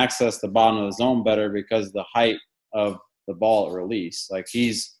 Soroka can access the bottom of the zone better because of the height of the ball at release. Like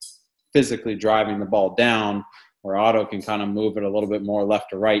he's physically driving the ball down, where Otto can kind of move it a little bit more left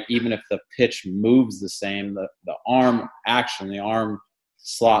to right. Even if the pitch moves the same, the arm action, the arm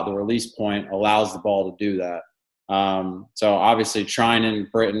slot, the release point allows the ball to do that. So obviously Trinan,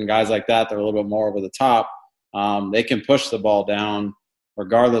 Britton, guys like that, they're a little bit more over the top. They can push the ball down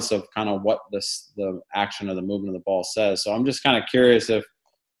regardless of kind of what the action of the movement of the ball says. So I'm just kind of curious if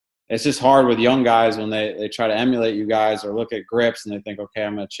it's just hard with young guys when they try to emulate you guys or look at grips and they think, okay,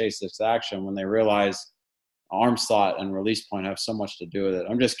 I'm going to chase this action, when they realize arm slot and release point have so much to do with it.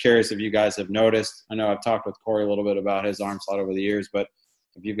 I'm just curious if you guys have noticed. I know I've talked with Corey a little bit about his arm slot over the years, but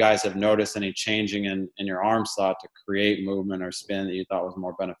if you guys have noticed any changing in your arm slot to create movement or spin that you thought was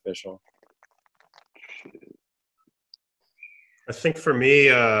more beneficial. I think for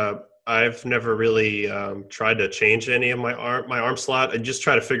me, I've never really tried to change any of my arm slot. I just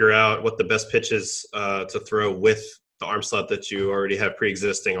try to figure out what the best pitches to throw with the arm slot that you already have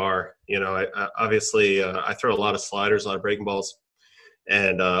pre-existing are. I throw a lot of sliders, a lot of breaking balls,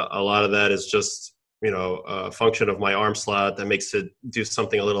 and a lot of that is just a function of my arm slot that makes it do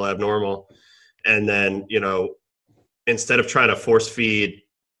something a little abnormal. And then instead of trying to force feed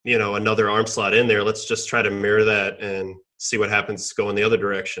another arm slot in there, let's just try to mirror that and see what happens going the other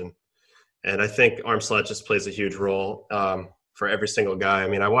direction. And I think arm slot just plays a huge role for every single guy. I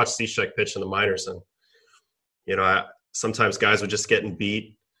mean, I watched Cishek pitch in the minors, and sometimes guys were just getting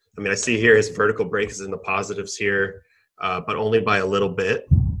beat. I mean, I see here his vertical break is in the positives here, but only by a little bit.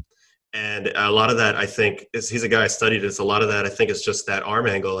 And a lot of that, I think, he's a guy I studied this. A lot of that, I think, is just that arm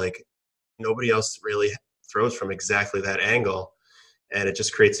angle. Like nobody else really throws from exactly that angle, and it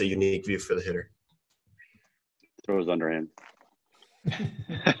just creates a unique view for the hitter. Throws underhand.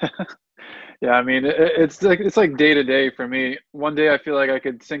 Yeah, I mean, it's like day to day for me. One day I feel like I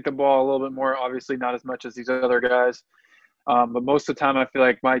could sink the ball a little bit more, obviously not as much as these other guys. But most of the time I feel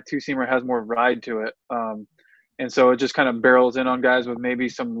like my two-seamer has more ride to it. And so it just kind of barrels in on guys with maybe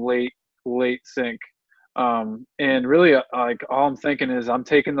some late sink. And really, like, all I'm thinking is I'm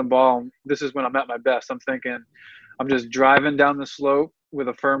taking the ball. This is when I'm at my best. I'm thinking I'm just driving down the slope with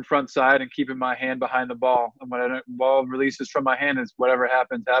a firm front side and keeping my hand behind the ball. And when the ball releases from my hand, is whatever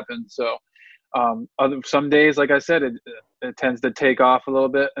happens. So some days, like I said, it tends to take off a little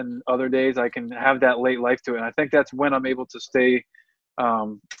bit, and other days I can have that late life to it. And I think that's when I'm able to stay,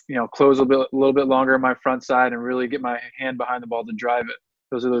 close a little bit longer on my front side and really get my hand behind the ball to drive it.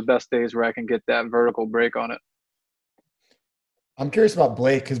 Those are the best days where I can get that vertical break on it. I'm curious about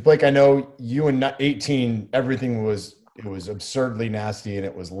Blake, because Blake, I know you in 18, everything was absurdly nasty and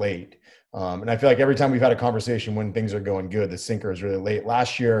it was late. And I feel like every time we've had a conversation when things are going good, the sinker is really late.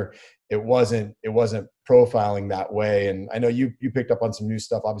 Last year, it wasn't profiling that way. And I know you picked up on some new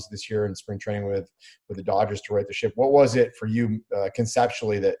stuff, obviously, this year in spring training with the Dodgers to right the ship. What was it for you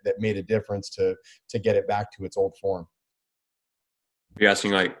conceptually that made a difference to get it back to its old form? Are you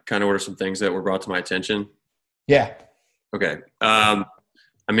asking, like, kind of what are some things that were brought to my attention? Yeah. Okay. I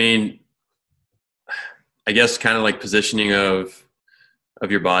mean, I guess kind of like positioning of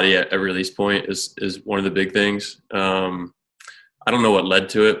your body at a release point is one of the big things. I don't know what led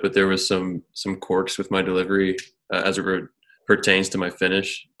to it, but there was some quirks with my delivery as it pertains to my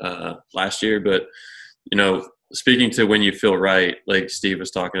finish last year. But, speaking to when you feel right, like Steve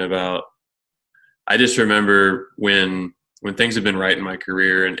was talking about, I just remember when things have been right in my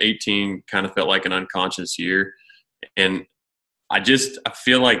career, and 18 kind of felt like an unconscious year. And I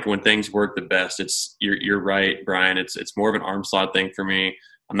feel like when things work the best, you're right, Brian. It's more of an arm slot thing for me.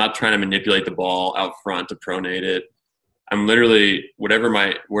 I'm not trying to manipulate the ball out front to pronate it. I'm literally wherever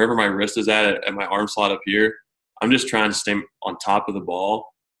my wrist is at my arm slot up here, I'm just trying to stay on top of the ball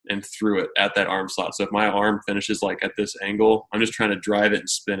and through it at that arm slot. So if my arm finishes like at this angle, I'm just trying to drive it and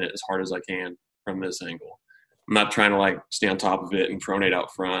spin it as hard as I can from this angle. I'm not trying to like stay on top of it and pronate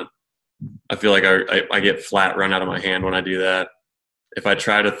out front. I feel like I get flat run out of my hand when I do that. If I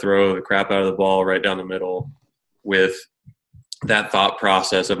try to throw the crap out of the ball right down the middle with that thought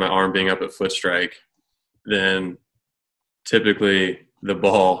process of my arm being up at foot strike, then typically the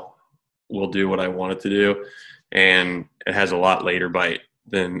ball will do what I want it to do, and it has a lot later bite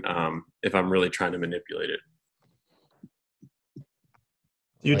than if I'm really trying to manipulate it.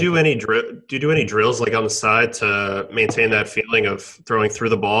 Do you do any drills like on the side to maintain that feeling of throwing through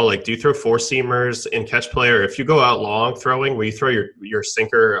the ball? Like, do you throw four seamers in catch play, or if you go out long throwing, will you throw your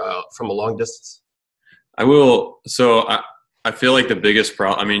sinker from a long distance? I will. So I feel like the biggest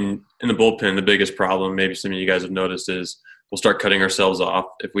problem, I mean, in the bullpen, the biggest problem, maybe some of you guys have noticed, is we'll start cutting ourselves off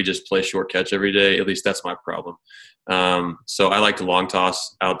if we just play short catch every day. At least that's my problem. So I like to long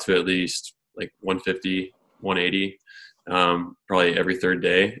toss out to at least like 150, 180. Probably every third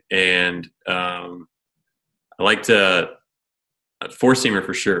day. And I like to four seamer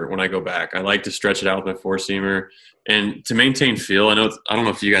for sure. When I go back, I like to stretch it out with my four seamer and to maintain feel. I don't know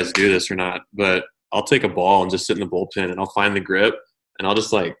if you guys do this or not, but I'll take a ball and just sit in the bullpen and I'll find the grip and I'll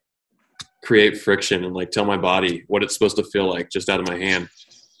just like create friction and like tell my body what it's supposed to feel like just out of my hand.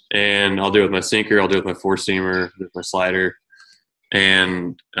 And I'll do it with my sinker. I'll do it with my four seamer, with my slider.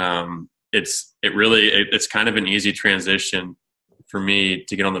 And, it's kind of an easy transition for me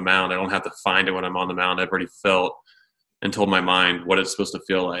to get on the mound. I don't have to find it when I'm on the mound. I've already felt and told my mind what it's supposed to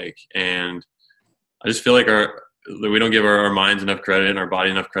feel like. And I just feel like we don't give our minds enough credit and our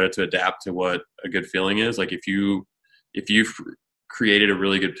body enough credit to adapt to what a good feeling is. Like if you've created a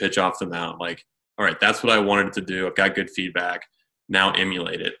really good pitch off the mound, like, all right, that's what I wanted it to do. I've got good feedback. Now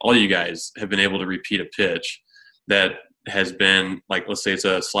emulate it. All you guys have been able to repeat a pitch that has been like, let's say it's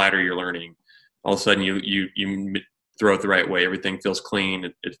a slider you're learning. All of a sudden you throw it the right way. Everything feels clean.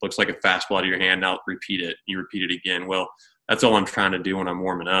 It looks like a fastball out of your hand. Now repeat it. You repeat it again. Well, that's all I'm trying to do when I'm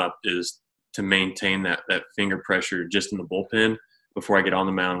warming up is to maintain that finger pressure just in the bullpen before I get on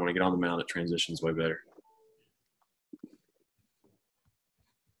the mound. When I get on the mound, it transitions way better.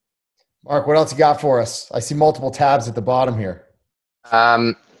 Mark, what else you got for us? I see multiple tabs at the bottom here.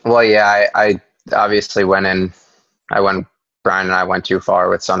 Well, yeah, I obviously Brian and I went too far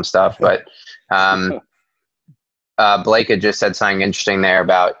with some stuff, but Blake had just said something interesting there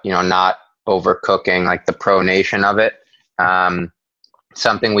about, not overcooking, like the pronation of it.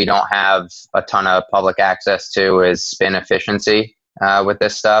 Something we don't have a ton of public access to is spin efficiency with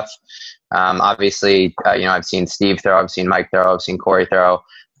this stuff. Obviously, I've seen Steve throw, I've seen Mike throw, I've seen Corey throw.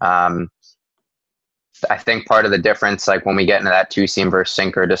 I think part of the difference, like when we get into that two-seam versus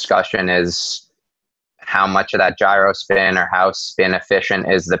sinker discussion, is how much of that gyro spin or how spin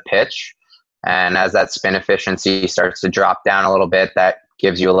efficient is the pitch. And as that spin efficiency starts to drop down a little bit, that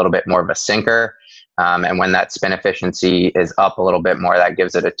gives you a little bit more of a sinker. And when that spin efficiency is up a little bit more, that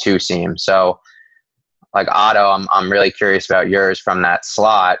gives it a two-seam. So like Otto, I'm really curious about yours from that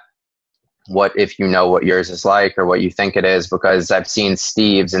slot. What if you know what yours is like or what you think it is, because I've seen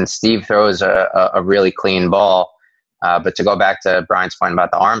Steve's, and Steve throws a really clean ball. But to go back to Brian's point about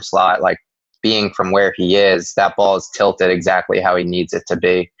the arm slot, like being from where he is, that ball is tilted exactly how he needs it to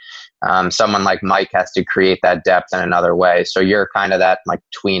be. Someone like Mike has to create that depth in another way. So you're kind of that like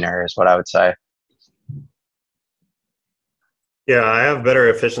tweener is what I would say. Yeah, I have better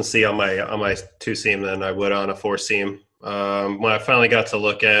efficiency on my two seam than I would on a four seam. When I finally got to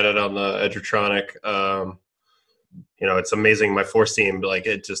look at it on the Edgertronic, it's amazing. My four seam, like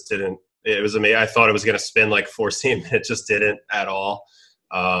it just didn't. It was amazing. I thought it was going to spin like four seam. It just didn't at all.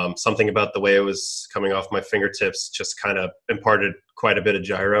 Something about the way it was coming off my fingertips just kind of imparted quite a bit of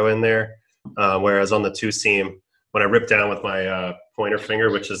gyro in there. Whereas on the two seam, when I ripped down with my pointer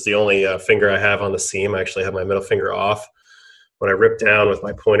finger, which is the only finger I have on the seam, I actually have my middle finger off. When I rip down with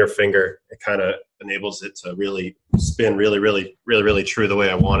my pointer finger, it kind of enables it to really spin really, really, really, really true the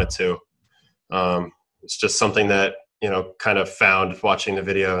way I want it to. It's just something that, kind of found watching the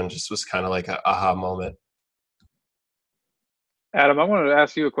video and just was kind of like an aha moment. Adam, I wanted to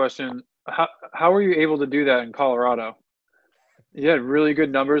ask you a question. How were you able to do that in Colorado? You had really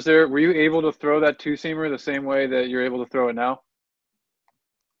good numbers there. Were you able to throw that two-seamer the same way that you're able to throw it now?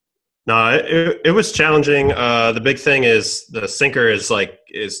 No, it was challenging. The big thing is the sinker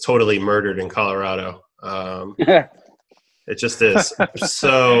is totally murdered in Colorado. It just is.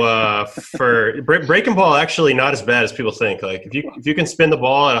 So for breaking ball, actually not as bad as people think. Like if you can spin the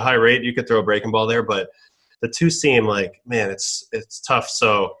ball at a high rate, you could throw a breaking ball there. But the two seam, like, man, it's tough.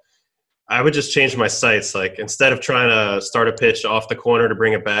 So I would just change my sights. Like instead of trying to start a pitch off the corner to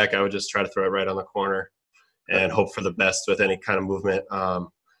bring it back, I would just try to throw it right on the corner and hope for the best with any kind of movement.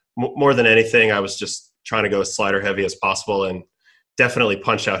 More than anything, I was just trying to go as slider heavy as possible and definitely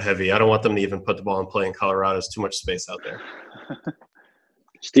punch out heavy. I don't want them to even put the ball in play in Colorado. There's too much space out there.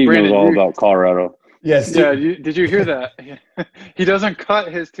 Steve knows all about Colorado. Yes. Yeah. Did you hear that? He doesn't cut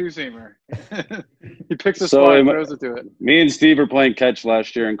his two-seamer. He picks a spot and throws it to it. Me and Steve were playing catch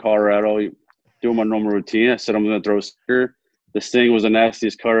last year in Colorado. Doing my normal routine. I said I'm going to throw a sticker. This thing was the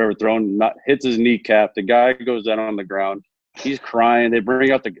nastiest cut I've ever thrown. Hits his kneecap. The guy goes down on the ground. He's crying. They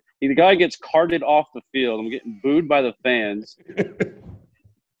bring out the guy gets carted off the field. I'm getting booed by the fans.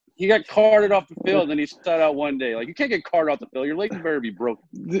 He got carted off the field, and then he sat out one day. Like, you can't get carted off the field. Your leg better be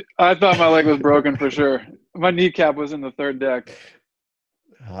broken. I thought my leg was broken for sure. My kneecap was in the third deck.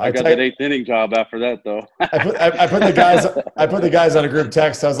 I got that eighth inning job after that, though. I put the guys on a group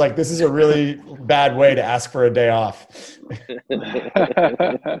text. I was like, this is a really bad way to ask for a day off.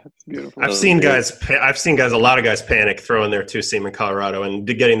 I've seen a lot of guys panic throwing their two seam in Colorado and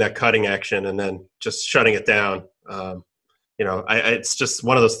getting that cutting action and then just shutting it down. It's just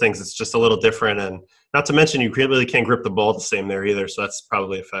one of those things. It's just a little different, and not to mention you really can't grip the ball the same there either. So that's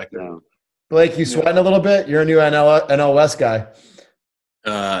probably a factor. Yeah. Blake, you sweating a little bit? You're a new NL West guy.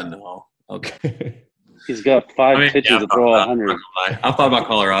 No. Okay. He's got five pitches to throw 100. I've thought about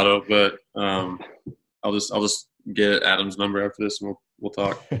Colorado, but I'll just get Adam's number after this, and we'll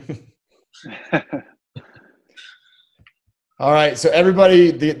talk. All right. So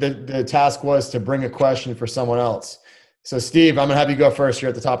everybody, the task was to bring a question for someone else. So Steve, I'm gonna have you go first. You're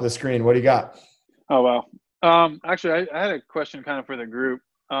at the top of the screen. What do you got? Oh wow. Actually, I had a question kind of for the group.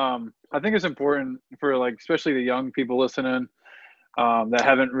 I think it's important for especially the young people listening. That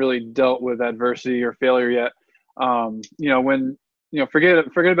haven't really dealt with adversity or failure yet.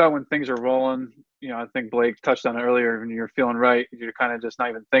 Forget about when things are rolling. I think Blake touched on it earlier. When you're feeling right, you're kind of just not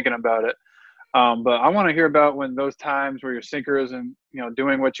even thinking about it. But I want to hear about when those times where your sinker isn't,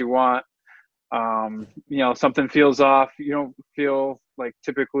 doing what you want. Something feels off. You don't feel like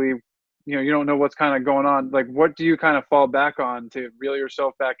typically, you don't know what's kind of going on. Like, what do you kind of fall back on to reel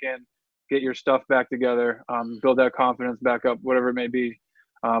yourself back in? Get your stuff back together, build that confidence back up, whatever it may be,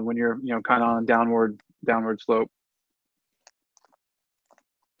 when you're, kind of on a downward slope.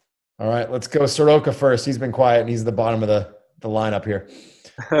 All right, let's go Soroka first. He's been quiet and he's at the bottom of the lineup here.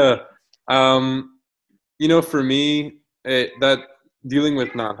 For me, that dealing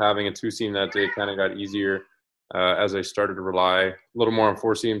with not having a two seam that day kind of got easier as I started to rely a little more on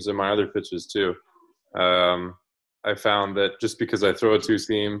four seams than my other pitches too. I found that just because I throw a two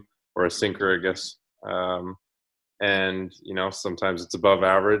seam, or a sinker, I guess. And, sometimes it's above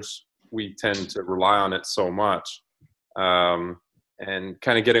average. We tend to rely on it so much. And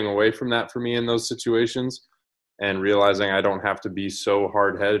kind of getting away from that for me in those situations and realizing I don't have to be so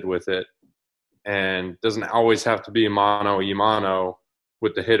hard-headed with it, and doesn't always have to be mano-a-mano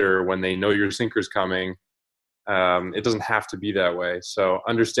with the hitter when they know your sinker's coming. It doesn't have to be that way. So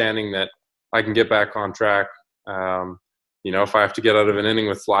understanding that I can get back on track. If I have to get out of an inning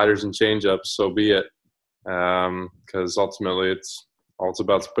with sliders and changeups, so be it. Because ultimately it's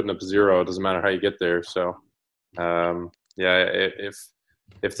about putting up 0. It doesn't matter how you get there. So,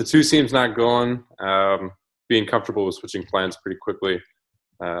 if the two seam's not going, being comfortable with switching plans pretty quickly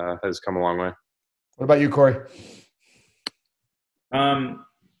has come a long way. What about you, Corey?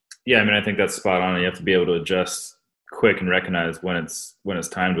 I think that's spot on. You have to be able to adjust quick and recognize when it's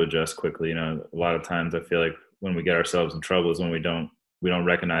time to adjust quickly. A lot of times I feel like when we get ourselves in trouble is when we don't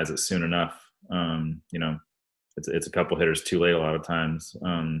recognize it soon enough. It's a couple hitters too late a lot of times.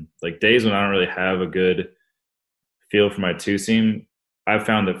 Like days when I don't really have a good feel for my two seam, I've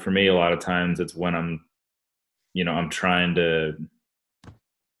found that for me a lot of times it's when I'm trying to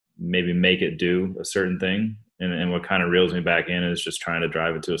maybe make it do a certain thing. And what kind of reels me back in is just trying to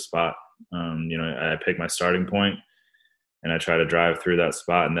drive it to a spot. I pick my starting point and I try to drive through that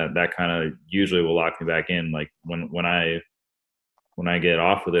spot, and that kind of usually will lock me back in. Like when I get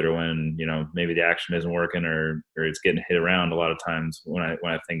off with it, or when, maybe the action isn't working or it's getting hit around, a lot of times when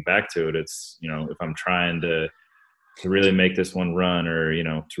I think back to it, it's, if I'm trying to really make this one run, or,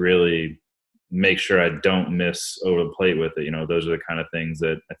 to really make sure I don't miss over the plate with it, those are the kind of things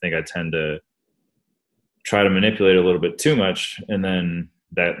that I think I tend to try to manipulate a little bit too much. And then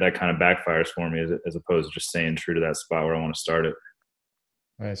that kind of backfires for me as opposed to just staying true to that spot where I want to start it.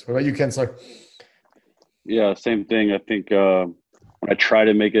 Nice. What about you, Kinsler? Yeah, same thing. I think I try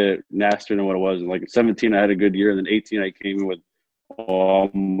to make it nastier than what it was. Like 17, I had a good year. And then 18, I came in with,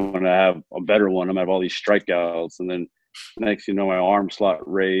 I'm going to have a better one. I'm going to have all these strikeouts. And then next, my arm slot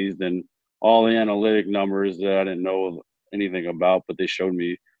raised and all the analytic numbers that I didn't know anything about, but they showed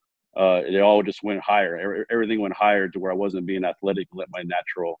me. They all just went higher. Everything went higher to where I wasn't being athletic and let my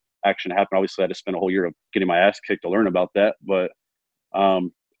natural action happen. Obviously, I had to spend a whole year of getting my ass kicked to learn about that. But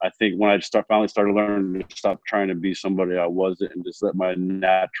I think when I finally started learning to stop trying to be somebody I wasn't and just let my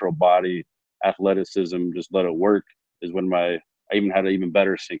natural body athleticism just let it work, is when I even had an even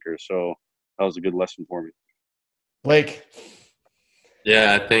better sinker. So that was a good lesson for me. Blake?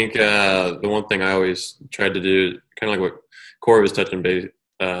 Yeah, I think the one thing I always tried to do, kind of like what Corey was touching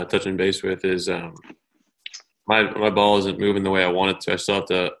base with, is my ball isn't moving the way I want it to. I still have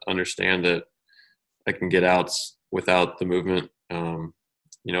to understand that I can get outs without the movement.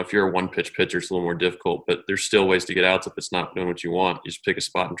 If you're a one-pitch pitcher, it's a little more difficult, but there's still ways to get outs if it's not doing what you want. You just pick a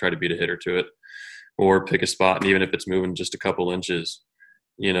spot and try to beat a hitter to it, or pick a spot, and even if it's moving just a couple inches,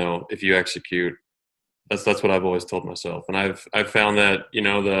 if you execute, that's what I've always told myself. And I've found that,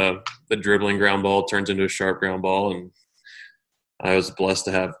 the dribbling ground ball turns into a sharp ground ball, and I was blessed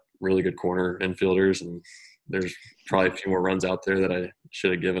to have really good corner infielders, and there's probably a few more runs out there that I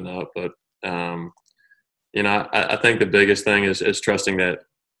should have given up. But, I think the biggest thing is trusting that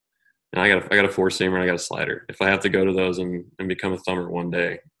I got a four-seamer and I got a slider. If I have to go to those and become a thumber one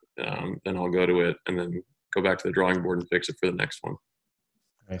day, then I'll go to it and then go back to the drawing board and fix it for the next one.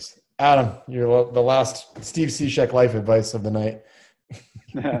 Nice. Adam, you're the last Steve Cishek life advice of the night.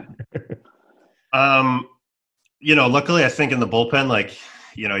 Luckily I think in the bullpen,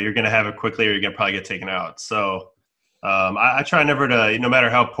 you're going to have it quickly or you're going to probably get taken out. So I try never to, no matter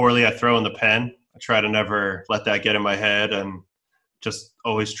how poorly I throw in the pen, I try to never let that get in my head and just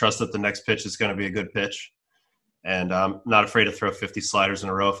always trust that the next pitch is going to be a good pitch. And I'm not afraid to throw 50 sliders in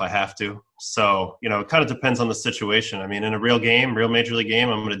a row if I have to. So, it kind of depends on the situation. I mean, in a real major league game,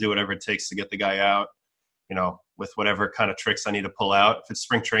 I'm going to do whatever it takes to get the guy out, with whatever kind of tricks I need to pull out. If it's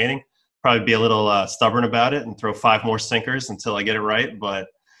spring training, probably be a little stubborn about it and throw 5 more sinkers until I get it right. But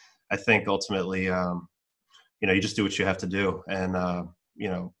I think ultimately, you just do what you have to do and,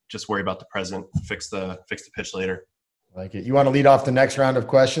 just worry about the present, fix the pitch later. Like it. You want to lead off the next round of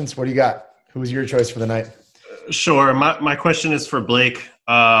questions? What do you got? Who's your choice for the night? Sure. My question is for Blake.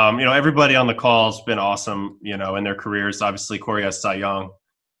 Everybody on the call has been awesome, in their careers. Obviously, Corey has Cy Young.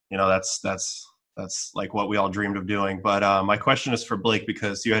 That's like what we all dreamed of doing. But my question is for Blake,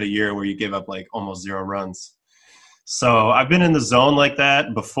 because you had a year where you gave up like almost 0 runs. So I've been in the zone like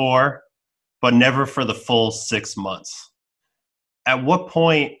that before, but never for the full 6 months. At what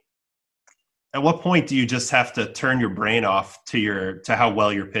point do you just have to turn your brain off to how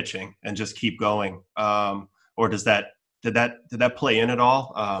well you're pitching and just keep going? Or does that did that play in at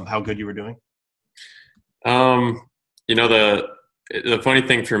all? How good you were doing? You know, the funny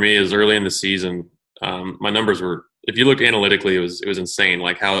thing for me is early in the season, my numbers were, if you look analytically, it was insane.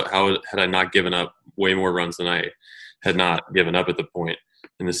 Like how had I not given up way more runs than I had not given up at the point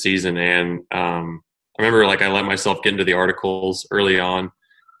in the season. And I remember like I let myself get into the articles early on,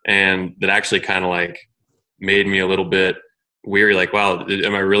 and that actually kind of like made me a little bit weary. Like, wow,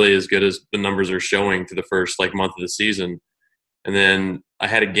 am I really as good as the numbers are showing through the first like month of the season? And then I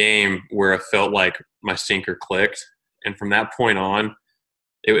had a game where I felt like my sinker clicked. And from that point on,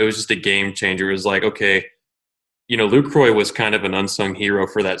 it was just a game changer. It was like, okay, you know, Lucroy was kind of an unsung hero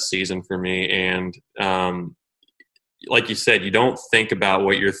for that season for me. And like you said, you don't think about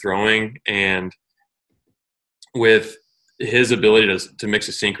what you're throwing. And with his ability to mix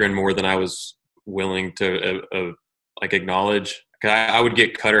a sinker in more than I was willing to like acknowledge, I would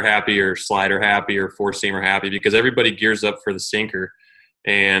get cutter happy or slider happy or four seamer happy because everybody gears up for the sinker,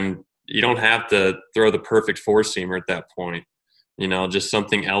 and you don't have to throw the perfect four seamer at that point. You know, just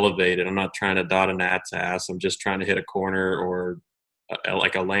something elevated. I'm not trying to dot a gnat's ass. I'm just trying to hit a corner or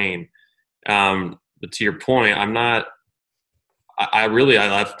like a lane. But to your point, I'm not.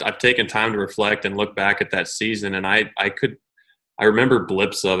 I've taken time to reflect and look back at that season, and I remember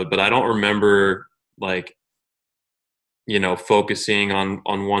blips of it, but I don't remember like, you know, focusing on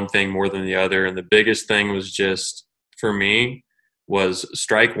one thing more than the other. And the biggest thing was just for me was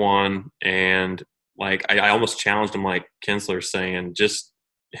strike one, and like I almost challenged him, like Kinsler saying, just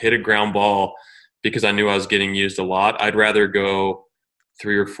hit a ground ball, because I knew I was getting used a lot. I'd rather go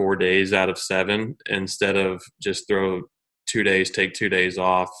 3 or 4 days out of 7 instead of just throw 2 days, take 2 days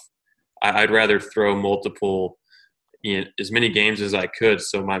off. I'd rather throw multiple, you know, as many games as I could.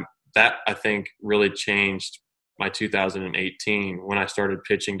 So that I think really changed my 2018 when I started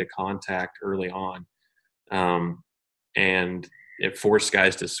pitching to contact early on. And it forced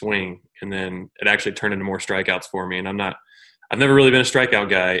guys to swing, and then it actually turned into more strikeouts for me. And I've never really been a strikeout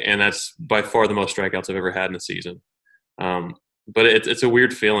guy, and that's by far the most strikeouts I've ever had in a season. But it's a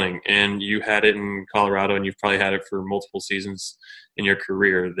weird feeling, and you had it in Colorado, and you've probably had it for multiple seasons in your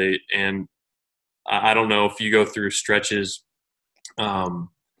career. And I don't know if you go through stretches, you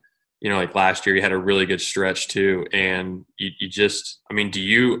know, like last year you had a really good stretch too, and you just, I mean,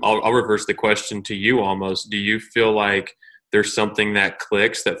 I'll reverse the question to you almost. Do you feel like there's something that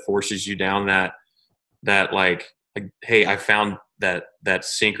clicks that forces you down that like, hey, I found that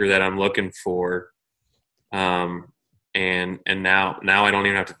sinker that I'm looking for, and now I don't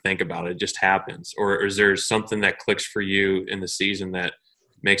even have to think about it. It just happens. Or is there something that clicks for you in the season that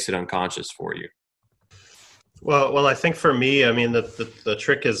makes it unconscious for you? Well, I think for me, I mean, the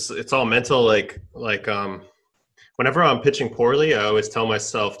trick is it's all mental. Like whenever I'm pitching poorly, I always tell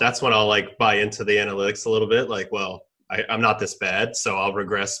myself that's when I'll like buy into the analytics a little bit. Like, well, I'm not this bad, so I'll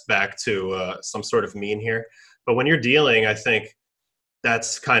regress back to some sort of mean here. But when you're dealing, I think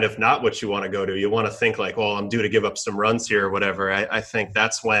that's kind of not what you want to go to. You want to think like, well, I'm due to give up some runs here or whatever. I think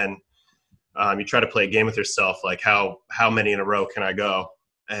that's when you try to play a game with yourself, like how many in a row can I go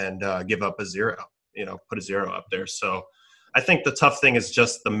and give up a zero, you know, put a zero up there. So I think the tough thing is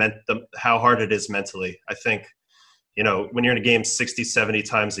just how hard it is mentally. I think, you know, when you're in a game 60, 70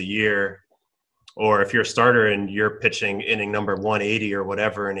 times a year, or if you're a starter and you're pitching inning number 180 or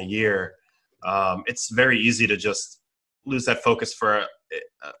whatever in a year, it's very easy to just lose that focus for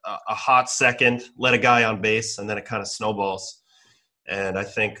a hot second, let a guy on base, and then it kind of snowballs. And I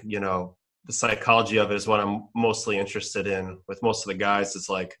think, you know, the psychology of it is what I'm mostly interested in with most of the guys. It's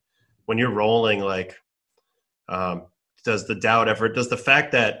like when you're rolling, like, does the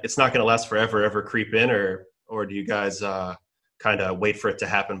fact that it's not going to last forever ever creep in, or do you guys kind of wait for it to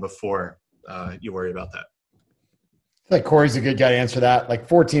happen before you worry about that? I feel like Corey's a good guy to answer that. Like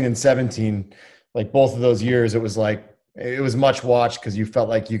 14 and 17, like both of those years, it was much watched because you felt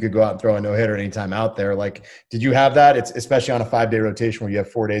like you could go out and throw a no-hitter anytime out there. Like, did you have that? It's especially on a 5-day rotation where you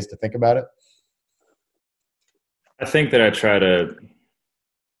have 4 days to think about it. I think that I try to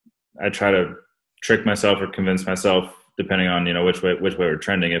trick myself or convince myself, depending on, you know, which way we're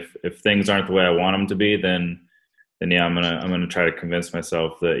trending. If things aren't the way I want them to be, then yeah, I'm gonna try to convince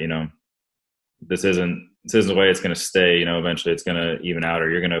myself that, you know, this isn't the way it's going to stay. You know, eventually it's going to even out,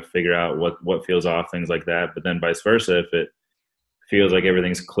 or you're going to figure out what feels off, things like that. But then vice versa, if it feels like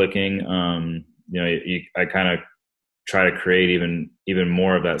everything's clicking, you know, I kind of try to create even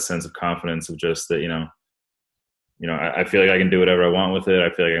more of that sense of confidence of just that, you know, I feel like I can do whatever I want with it. I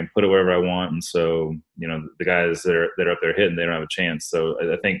feel like I can put it wherever I want. And so, you know, the guys that are up there hitting, they don't have a chance. So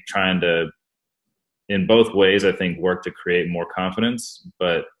I think trying to, in both ways, I think work to create more confidence,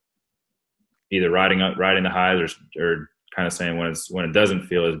 but either riding the highs or kind of saying when it doesn't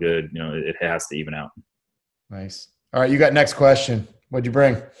feel as good, it has to even out. Nice. All right, you got next question. What'd you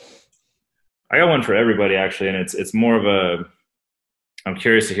bring? I got one for everybody actually, and it's more of I'm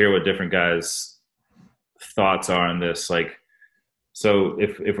curious to hear what different guys' thoughts are on this. Like, so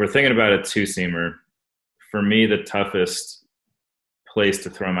if we're thinking about a two-seamer, for me the toughest place to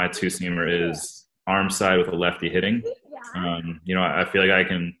throw my two-seamer is arm side with a lefty hitting. I feel like I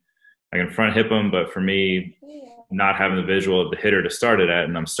can front hip them, but for me, not having the visual of the hitter to start it at,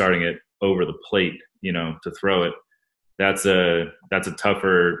 and I'm starting it over the plate, to throw it, that's a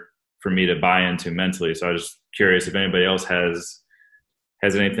tougher for me to buy into mentally. So I was just curious if anybody else has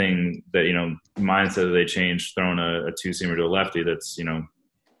anything that, mindset that they change throwing a two-seamer to a lefty that's,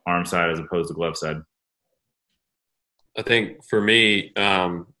 arm side as opposed to glove side. I think for me,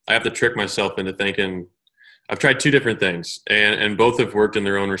 I have to trick myself into thinking I've tried two different things, and both have worked in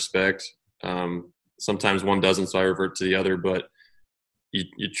their own respect. Sometimes one doesn't, so I revert to the other. But I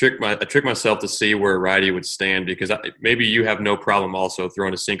trick myself to see where a righty would stand, because maybe you have no problem also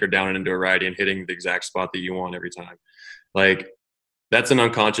throwing a sinker down and into a righty and hitting the exact spot that you want every time. Like, that's an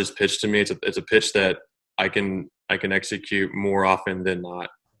unconscious pitch to me. It's a pitch that I can execute more often than not.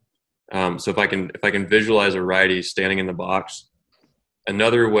 So if I can visualize a righty standing in the box.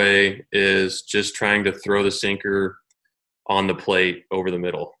 Another way is just trying to throw the sinker on the plate over the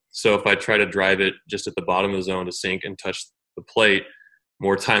middle. So if I try to drive it just at the bottom of the zone to sink and touch the plate,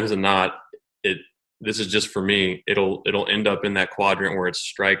 more times than not, this is just for me, it'll end up in that quadrant where it's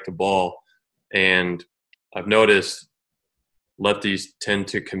strike to ball. And I've noticed lefties tend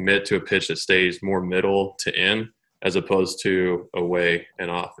to commit to a pitch that stays more middle to in as opposed to away and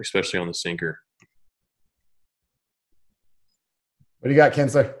off, especially on the sinker. What do you got,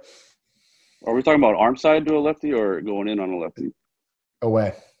 Kinsler? Are we talking about arm side to a lefty or going in on a lefty?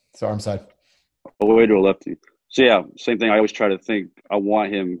 Away. It's arm side. Away to a lefty. So, yeah, same thing. I always try to think I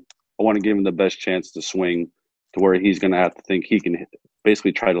want to give him the best chance to swing to where he's going to have to think he can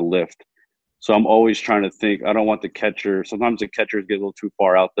basically try to lift. So I'm always trying to think. I don't want the catcher. Sometimes the catchers get a little too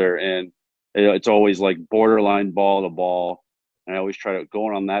far out there, and it's always like borderline ball to ball. And I always try to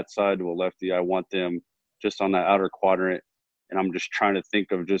go on that side to a lefty. I want them just on that outer quadrant. And I'm just trying to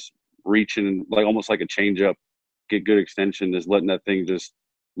think of just reaching, like almost like a changeup, get good extension, just letting that thing just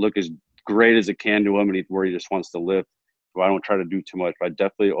look as great as it can to him, and where he just wants to lift. So I don't try to do too much, but I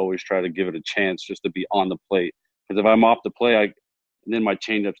definitely always try to give it a chance just to be on the plate. Because if I'm off the plate, then my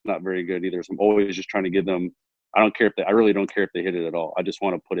changeup's not very good either. So I'm always just trying to give them. I really don't care if they hit it at all. I just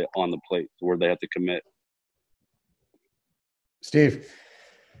want to put it on the plate to where they have to commit. Steve.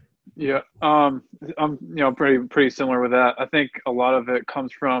 Yeah, I'm pretty similar with that. I think a lot of it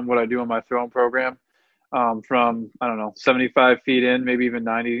comes from what I do in my throwing program. From 75 feet in, maybe even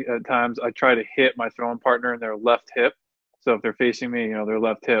 90 at times, I try to hit my throwing partner in their left hip. So if they're facing me, their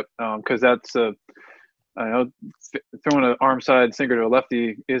left hip, because that's throwing an arm side sinker to a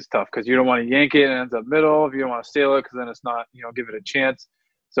lefty is tough because you don't want to yank it and it ends up middle. If you don't want to steal it, because then it's not, give it a chance.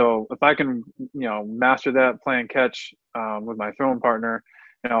 So if I can, master that play and catch with my throwing partner,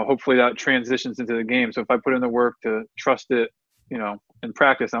 hopefully that transitions into the game. So if I put in the work to trust it, in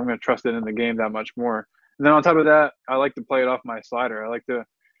practice, I'm going to trust it in the game that much more. And then on top of that, I like to play it off my slider. I like to,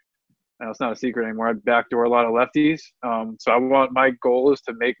 it's not a secret anymore, I backdoor a lot of lefties. So my goal is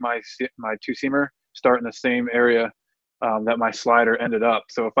to make my two-seamer start in the same area that my slider ended up.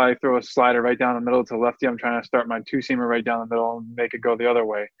 So if I throw a slider right down the middle to lefty, I'm trying to start my two-seamer right down the middle and make it go the other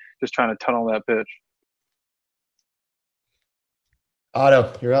way, just trying to tunnel that pitch.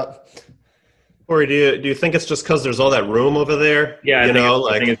 Otto, you're up. Corey, do you think it's just because there's all that room over there? Yeah,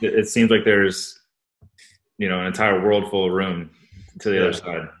 I think it seems like there's, an entire world full of room to the other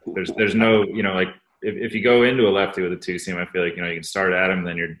side. There's no, if you go into a lefty with a two-seam, I feel like, you can start at him,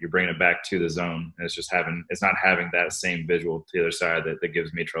 then you're bringing it back to the zone. And it's not having that same visual to the other side that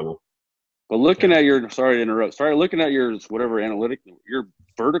gives me trouble. But looking at sorry to interrupt, looking at your whatever analytic, your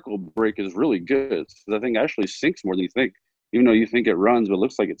vertical break is really good. The thing actually sinks more than you think, even though you think it runs, but it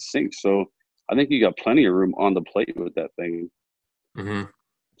looks like it sinks. So I think you got plenty of room on the plate with that thing. Mm-hmm.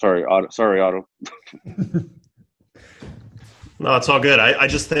 Sorry, Otto. No, it's all good. I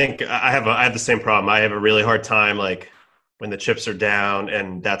just think I have the same problem. I have a really hard time, like when the chips are down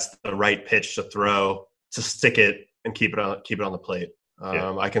and that's the right pitch to throw, to stick it and keep it on the plate.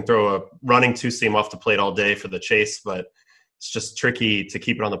 I can throw a running two-seam off the plate all day for the chase, but it's just tricky to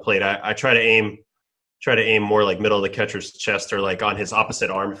keep it on the plate. I try to aim more like middle of the catcher's chest or like on his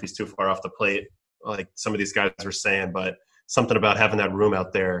opposite arm if he's too far off the plate, like some of these guys were saying. But something about having that room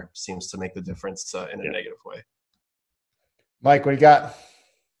out there seems to make the difference in a negative way. Mike, what do you got?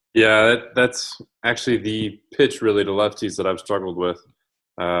 Yeah, that's actually the pitch really to lefties that I've struggled with.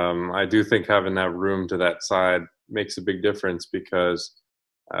 I do think having that room to that side makes a big difference because,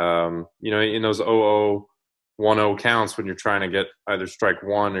 in those 0-0, 1-0 counts when you're trying to get either strike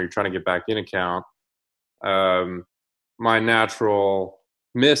one or you're trying to get back in a count, my natural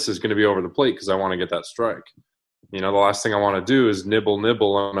miss is going to be over the plate because I want to get that strike. The last thing I want to do is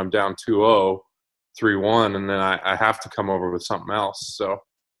nibble, and I'm down 2-0, 3-1, and then I have to come over with something else. So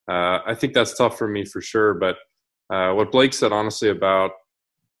I think that's tough for me for sure. But what Blake said, honestly, about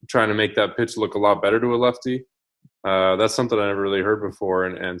trying to make that pitch look a lot better to a lefty, that's something I never really heard before,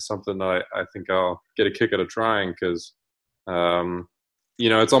 and something that I think I'll get a kick out of trying because,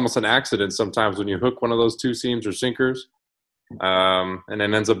 it's almost an accident sometimes when you hook one of those two seams or sinkers and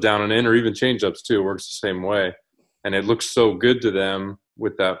then ends up down and in, or even changeups too. It works the same way. And it looks so good to them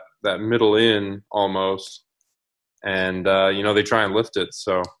with that middle in almost. And, they try and lift it.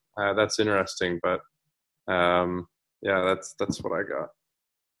 So that's interesting. But, that's what I got.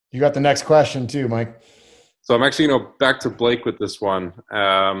 You got the next question too, Mike. So I'm actually, back to Blake with this one.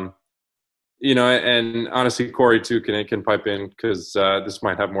 And honestly, Corey too can pipe in because this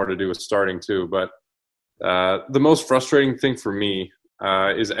might have more to do with starting too. But the most frustrating thing for me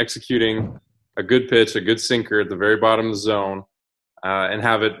is executing a good pitch, a good sinker at the very bottom of the zone, and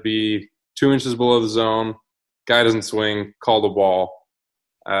have it be 2 inches below the zone. Guy doesn't swing, call the ball.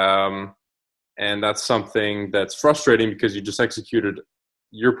 And that's something that's frustrating because you just executed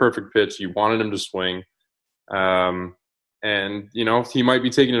your perfect pitch. You wanted him to swing. He might be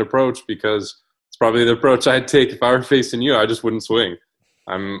taking an approach because it's probably the approach I'd take if I were facing you. I just wouldn't swing.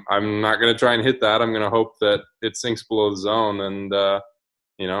 I'm not going to try and hit that. I'm going to hope that it sinks below the zone, and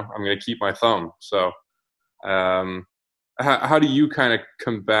I'm going to keep my thumb. So, how do you kind of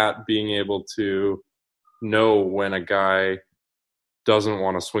combat being able to know when a guy doesn't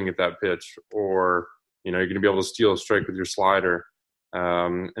want to swing at that pitch, or you're going to be able to steal a strike with your slider,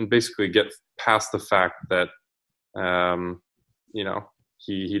 and basically get past the fact that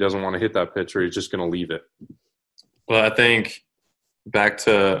he doesn't want to hit that pitch, or he's just going to leave it? Well, I think back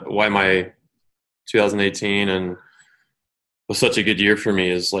to why my 2018 and was such a good year for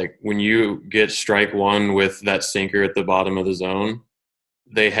me is like when you get strike one with that sinker at the bottom of the zone,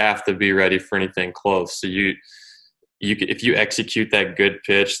 they have to be ready for anything close. So if you execute that good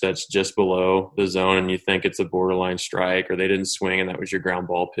pitch that's just below the zone and you think it's a borderline strike or they didn't swing and that was your ground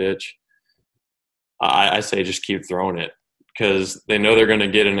ball pitch, I say just keep throwing it because they know they're going to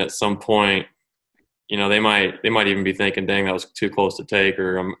get in at some point. They might even be thinking, dang, that was too close to take,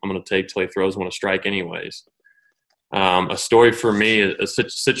 or I'm going to take till he throws one a strike anyways. A story for me,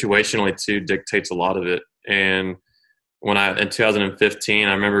 situationally too, dictates a lot of it. And in 2015,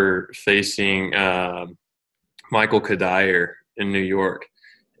 I remember facing Michael Kadire in New York,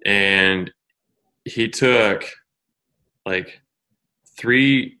 and he took like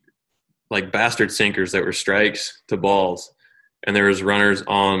 3 bastard sinkers that were strikes to balls, and there was runners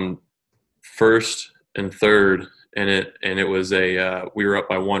on first and third, and it was we were up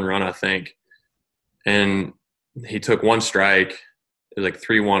by 1 run, I think, and he took 1 strike. It was like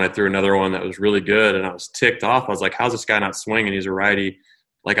 3-1. I threw another one that was really good, and I was ticked off. I was like, how's this guy not swinging? He's a righty.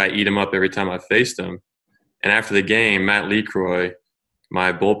 Like, I eat him up every time I faced him. And after the game, Matt Lecroy,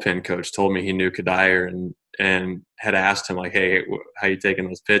 my bullpen coach, told me he knew Kadire and had asked him, like, hey, how you taking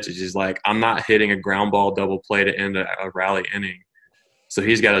those pitches? He's like, I'm not hitting a ground ball double play to end a rally inning. So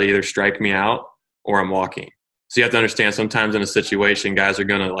he's got to either strike me out or I'm walking. So you have to understand sometimes in a situation, guys are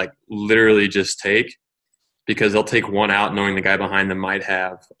going to literally just take, because they'll take one out knowing the guy behind them might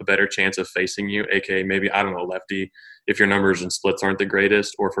have a better chance of facing you, aka maybe, I don't know, lefty, if your numbers and splits aren't the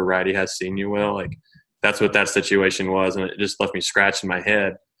greatest, or if a righty has seen you well. That's what that situation was, and it just left me scratching my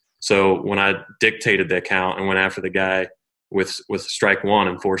head. So when I dictated the count and went after the guy with strike one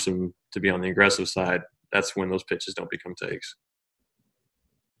and forced him to be on the aggressive side, that's when those pitches don't become takes.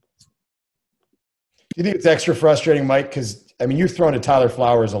 Do you think it's extra frustrating, Mike? Because, you've thrown to Tyler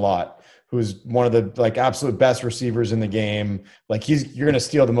Flowers a lot, who's one of the absolute best receivers in the game. You're going to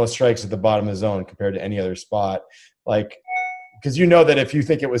steal the most strikes at the bottom of the zone compared to any other spot. Because that if you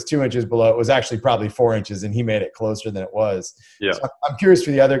think it was 2 inches below, it was actually probably 4 inches, and he made it closer than it was. Yeah. So I'm curious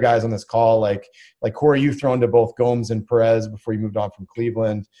for the other guys on this call, like Corey, you've thrown to both Gomes and Perez before you moved on from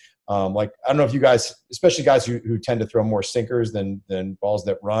Cleveland. I don't know if you guys, especially guys who tend to throw more sinkers than balls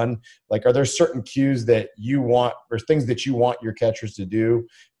that run, are there certain cues that you want, or things that you want your catchers to do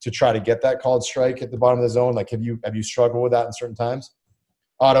to try to get that called strike at the bottom of the zone? Have you struggled with that in certain times?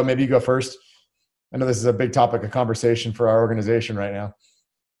 Otto, maybe you go first. I know this is a big topic of conversation for our organization right now.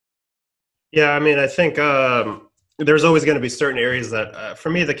 Yeah, I think there's always going to be certain areas that, for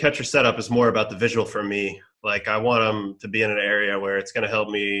me, the catcher setup is more about the visual for me. Like, I want them to be in an area where it's going to help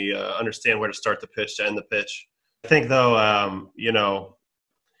me understand where to start the pitch, to end the pitch. I think, though,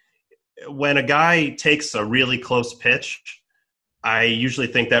 when a guy takes a really close pitch, I usually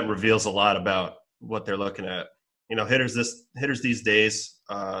think that reveals a lot about what they're looking at. Hitters these days,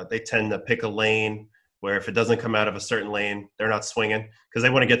 they tend to pick a lane where if it doesn't come out of a certain lane, they're not swinging because they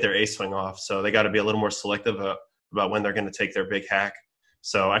want to get their A swing off. So they got to be a little more selective about when they're going to take their big hack.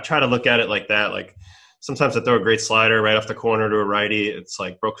 So I try to look at it like that. Like, sometimes I throw a great slider right off the corner to a righty. It's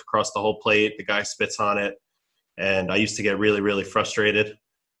like broke across the whole plate. The guy spits on it. And I used to get really, really frustrated.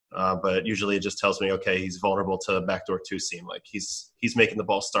 But usually it just tells me, okay, he's vulnerable to a backdoor two seam. Like, he's making the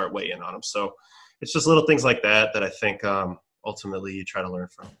ball start way in on him. So it's just little things like that I think ultimately you try to learn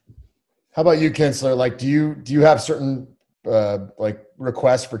from. How about you, Kinsler? Like, do you have certain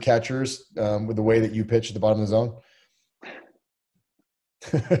requests for catchers with the way that you pitch at the bottom of the zone?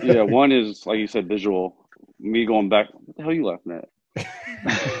 Yeah, one is, like you said, visual. Me going back, what the hell are you laughing at?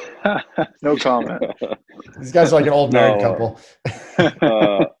 No comment. These guys are like an old married couple.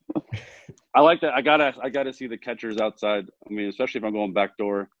 I like that. I gotta see the catchers outside. I mean, especially if I'm going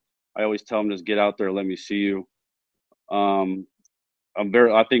backdoor, I always tell them, just get out there, let me see you.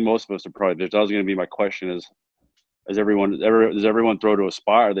 I think most of us are probably. That was going to be my question: does everyone throw to a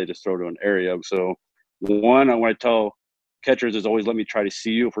spot, or they just throw to an area? So, one, I want to tell catchers is always let me try to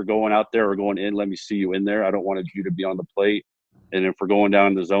see you. If we're going out there or going in, let me see you in there. I don't want you to be on the plate. And if we're going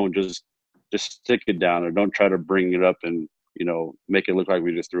down the zone, just stick it down, or don't try to bring it up and make it look like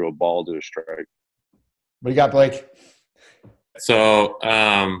we just threw a ball to a strike. What do you got, Blake? So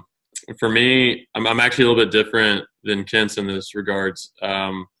for me, I'm actually a little bit different than Kent's in this regards.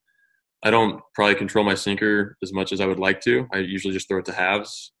 I don't probably control my sinker as much as I would like to. I usually just throw it to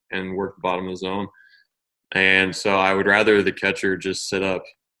halves and work the bottom of the zone. And so I would rather the catcher just sit up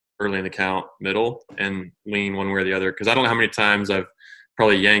early in the count, middle, and lean one way or the other. Because I don't know how many times I've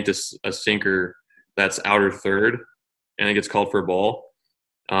probably yanked a sinker that's outer third and it gets called for a ball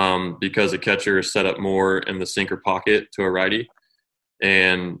because the catcher is set up more in the sinker pocket to a righty.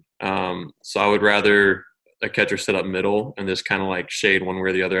 And so I would rather a catcher sit up middle and just kind of like shade one way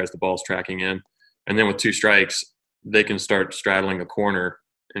or the other as the ball's tracking in. And then with two strikes, they can start straddling the corner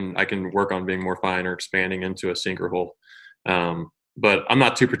and I can work on being more fine or expanding into a sinker hole. But I'm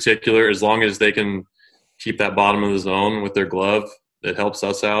not too particular. As long as they can keep that bottom of the zone with their glove, it helps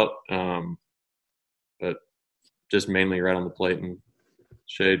us out. But just mainly right on the plate and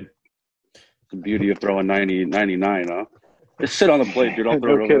shade. The beauty of throwing 90, 99, huh? Just sit on the plate, dude. Don't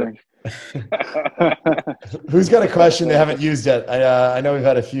throw it over there. Who's got a question they haven't used yet? I know we've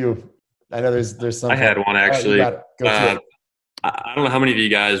had a few. I know there's some. I had one actually. I don't know how many of you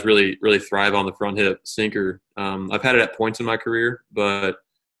guys really thrive on the front hip sinker. I've had it at points in my career, but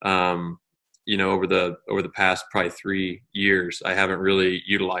over the past probably 3 years, I haven't really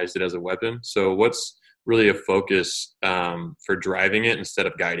utilized it as a weapon. So what's really a focus for driving it instead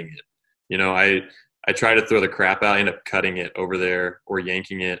of guiding it? I try to throw the crap out, I end up cutting it over there or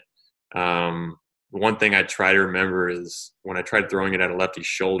yanking it. One thing I try to remember is when I tried throwing it at a lefty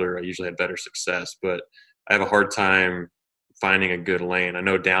shoulder, I usually had better success, but I have a hard time finding a good lane. I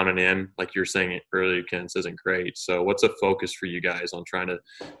know down and in, like you were saying earlier, Ken, isn't great. So what's a focus for you guys on trying to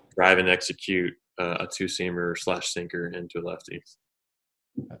drive and execute a two-seamer / sinker into a lefty?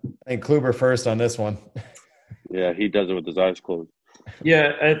 I think Kluber first on this one. Yeah, he does it with his eyes closed.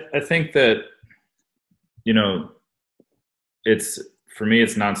 Yeah, I think that, for me,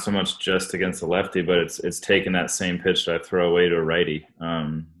 it's not so much just against the lefty, but it's taking that same pitch that I throw away to a righty.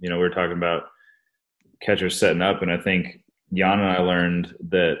 We're talking about catchers setting up, and I think Jan and I learned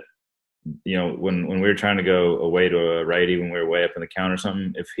that, when we were trying to go away to a righty when we were way up in the count or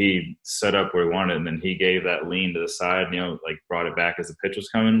something, if he set up where he wanted and then he gave that lean to the side, brought it back as the pitch was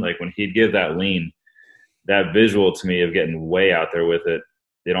coming, like when he'd give that lean, that visual to me of getting way out there with it,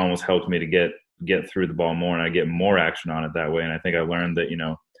 it almost helped me to get through the ball more, and I get more action on it that way. And I think I learned that,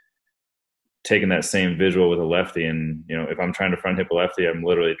 taking that same visual with a lefty, and, if I'm trying to front hip a lefty, I'm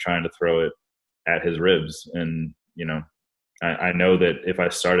literally trying to throw it at his ribs. And, I know that if I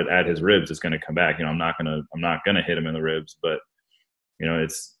start it at his ribs, it's going to come back. I'm not going to hit him in the ribs, but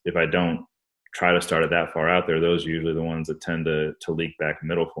it's, if I don't try to start it that far out there, those are usually the ones that tend to leak back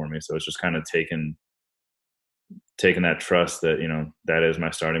middle for me. So it's just kind of taking that trust that, that is my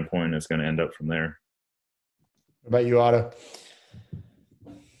starting point, and it's going to end up from there. What about you, Otto?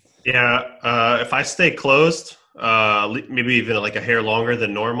 Yeah, if I stay closed, maybe even like a hair longer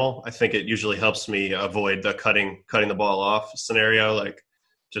than normal, I think it usually helps me avoid the cutting the ball off scenario. Like,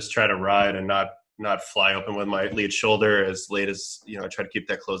 just try to ride and not not fly open with my lead shoulder as late as, I try to keep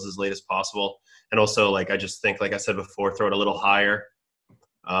that closed as late as possible. And also, like, I just think, like I said before, throw it a little higher.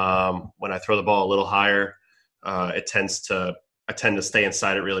 When I throw the ball a little higher, I tend to stay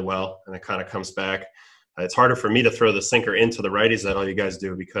inside it really well, and it kind of comes back. It's harder for me to throw the sinker into the righties that all you guys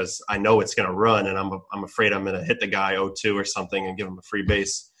do, because I know it's going to run, and I'm afraid I'm going to hit the guy 0-2 or something and give him a free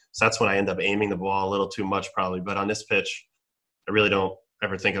base. So that's when I end up aiming the ball a little too much probably. But on this pitch, I really don't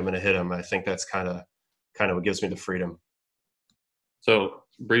ever think I'm going to hit him. I think that's kind of what gives me the freedom. So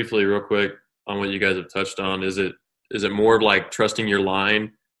briefly, real quick, on what you guys have touched on, is it more like trusting your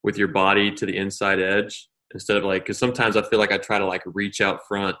line with your body to the inside edge instead of like, because sometimes I feel like I try to like reach out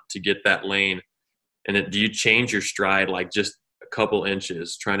front to get that lane, and do you change your stride like just a couple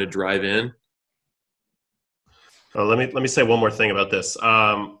inches trying to drive in? Oh, let me say one more thing about this.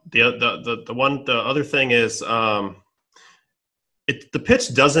 The other thing is, the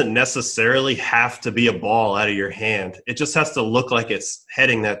pitch doesn't necessarily have to be a ball out of your hand. It just has to look like it's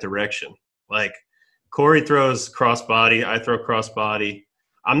heading that direction. Like Corey throws crossbody, I throw crossbody.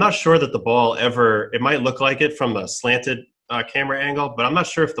 I'm not sure that the ball ever, it might look like it from a slanted camera angle, but I'm not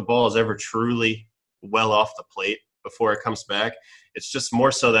sure if the ball is ever truly well off the plate before it comes back. It's just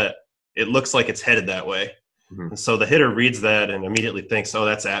more so that it looks like it's headed that way. Mm-hmm. And so the hitter reads that and immediately thinks, oh,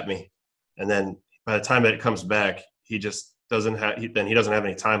 that's at me. And then by the time that it comes back, he just doesn't have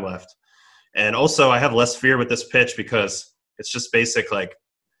any time left. And also I have less fear with this pitch because it's just basic, like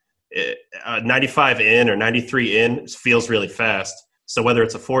 95 in or 93 in feels really fast. So whether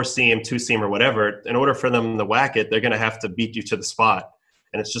it's a 4-seam, 2-seam, or whatever, in order for them to whack it, they're going to have to beat you to the spot.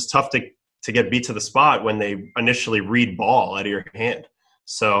 And it's just tough to get beat to the spot when they initially read ball out of your hand.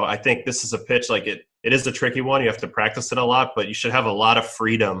 So I think this is a pitch, like it is a tricky one. You have to practice it a lot, but you should have a lot of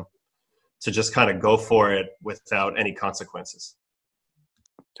freedom to just kind of go for it without any consequences.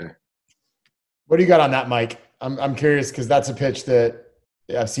 Okay. What do you got on that, Mike? I'm curious because that's a pitch that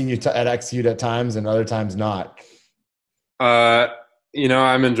I've seen you execute at times and other times not.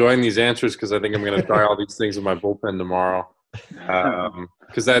 I'm enjoying these answers because I think I'm going to try all these things in my bullpen tomorrow.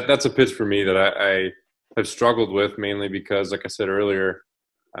 Because that's a pitch for me that I have struggled with, mainly because, like I said earlier,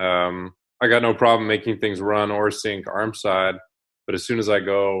 I got no problem making things run or sink arm side, but as soon as I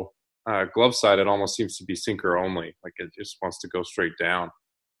go glove side, it almost seems to be sinker only. Like it just wants to go straight down.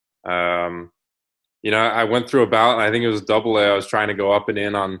 I went through a bout, and I think it was double-A. I was trying to go up and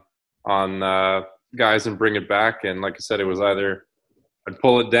in on guys and bring it back, and like I said, it was either I'd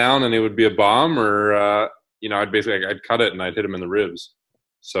pull it down and it would be a bomb, or I'd cut it and I'd hit him in the ribs.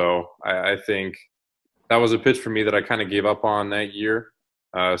 So I think that was a pitch for me that I kind of gave up on that year.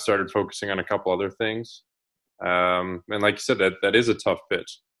 Started focusing on a couple other things, and like you said, that is a tough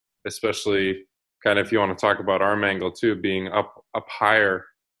pitch, especially kind of if you want to talk about arm angle too, being up higher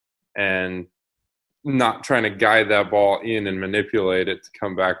and not trying to guide that ball in and manipulate it to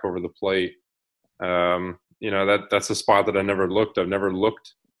come back over the plate. That's a spot that I never looked. I've never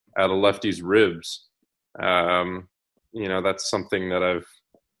looked at a lefty's ribs. That's something that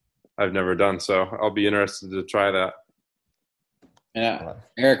I've never done. So I'll be interested to try that. Yeah,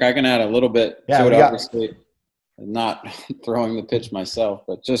 Eric, I can add a little bit to it. Obviously, not throwing the pitch myself,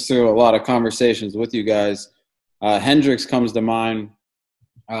 but just through a lot of conversations with you guys, Hendricks comes to mind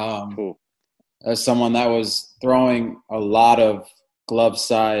as someone that was throwing a lot of glove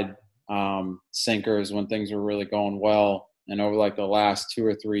side sinkers when things were really going well, and over like the last 2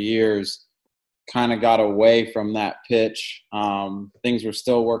 or 3 years, kind of got away from that pitch. Things were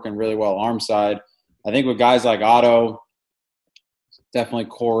still working really well arm side. I think with guys like Otto, definitely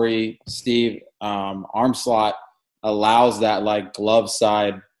Corey, Steve, arm slot allows that like glove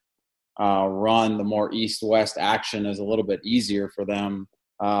side run. The more east-west action is a little bit easier for them.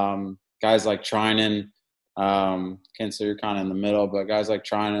 Guys like Trinan, can't say you're kind of in the middle, but guys like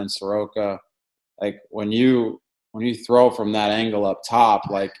Trinan and Soroka, like when you throw from that angle up top,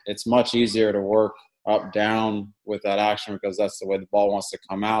 like it's much easier to work up down with that action because that's the way the ball wants to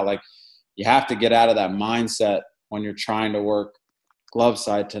come out. Like you have to get out of that mindset when you're trying to work glove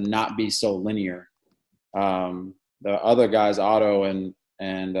side to not be so linear. The other guys, Otto and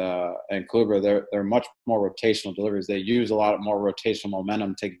Kluber, they're much more rotational deliveries. They use a lot more rotational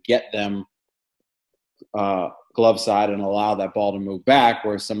momentum to get them glove side and allow that ball to move back,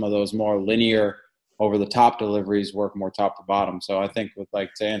 where some of those more linear over the top deliveries work more top to bottom. So I think with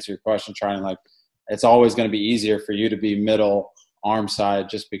to answer your question, it's always going to be easier for you to be middle arm side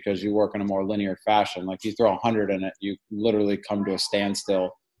just because you work in a more linear fashion. Like you throw 100 in it, you literally come to a standstill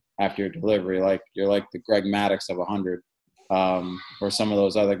after your delivery. Like you're like the Greg Maddux of 100, where some of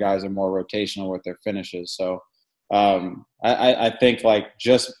those other guys are more rotational with their finishes. So I I think like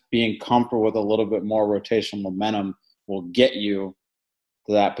just being comfortable with a little bit more rotational momentum will get you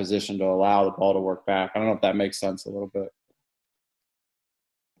to that position to allow the ball to work back. I don't know if that makes sense a little bit.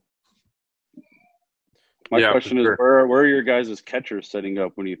 My question is, where are your guys' catchers setting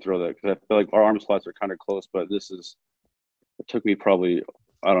up when you throw that? Because I feel like our arm slots are kind of close, but it took me probably,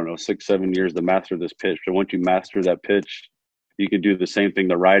 I don't know, 6-7 years to master this pitch. But once you master that pitch, you can do the same thing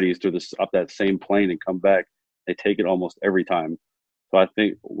the righties do, this up that same plane and come back. They take it almost every time. So I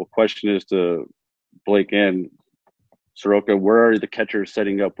think the question is to Blake and Soroka, where are the catchers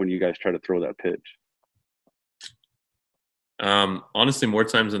setting up when you guys try to throw that pitch? Honestly, more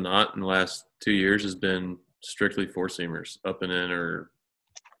times than not in the last 2 years has been strictly four-seamers up and in, or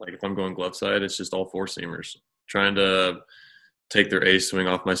like if I'm going glove side, it's just all four-seamers trying to take their ace swing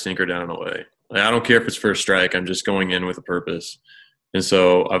off my sinker down and away. Like, I don't care if it's first strike. I'm just going in with a purpose. And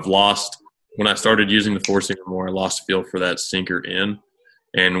so I've lost – when I started using the four-seamer more, I lost feel for that sinker in.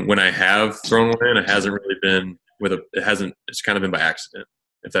 And when I have thrown one in, it hasn't really been with a – it's kind of been by accident,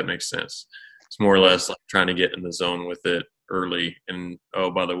 if that makes sense. It's more or less like trying to get in the zone with it early, and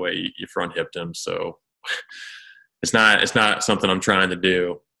oh, by the way, you front hipped him, so it's not something I'm trying to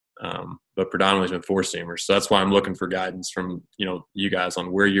do. But predominantly it's been four seamers, so that's why I'm looking for guidance from you guys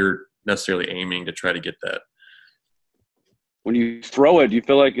on where you're necessarily aiming to try to get that. When you throw it, do you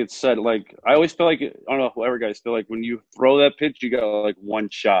feel like it's set? Like I always feel like I don't know if whoever guys feel like when you throw that pitch, you got like one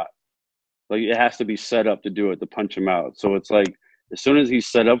shot. Like it has to be set up to do it to punch him out. So it's like as soon as he's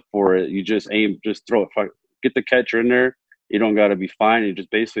set up for it, you just aim, just throw it, get the catcher in there. You don't got to be fine. You just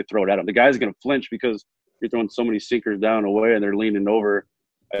basically throw it at him. The guy's going to flinch because you're throwing so many sinkers down away and they're leaning over.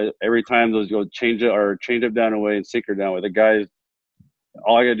 Every time those go change up down away and sinker down away, the guys,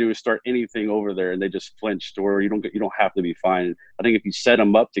 all I got to do is start anything over there and they just flinch to where you don't have to be fine. I think if you set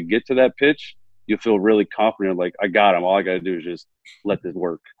them up to get to that pitch, you feel really confident. Like I got him. All I got to do is just let this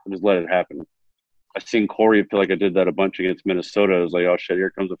work. Just let it happen. I've seen Corey feel like I did that a bunch against Minnesota. I was like, oh shit,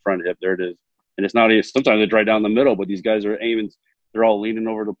 here comes the front hip. There it is. And it's not even, sometimes it's right down the middle, but these guys are aiming, they're all leaning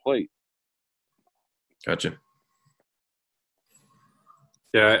over the plate. Gotcha.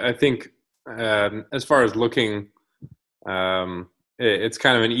 Yeah, I think as far as looking, it's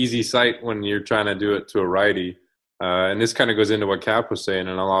kind of an easy sight when you're trying to do it to a righty. And this kind of goes into what Cap was saying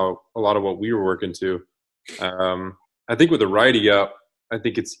and a lot of what we were working to. I think with a righty up, I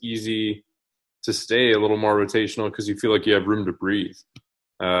think it's easy to stay a little more rotational because you feel like you have room to breathe.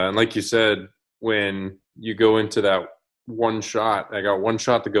 And like you said, when you go into that one shot, I got one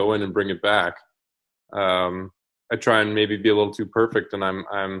shot to go in and bring it back. I try and maybe be a little too perfect, and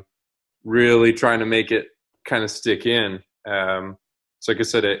I'm really trying to make it kind of stick in. So like I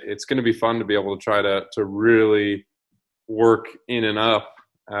said, it's going to be fun to be able to try to really work in and up.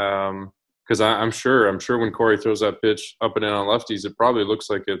 Because I'm sure when Corey throws that pitch up and in on lefties, it probably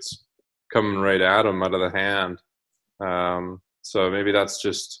looks like it's coming right at him out of the hand. So maybe that's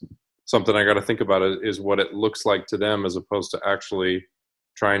just something I got to think about is what it looks like to them as opposed to actually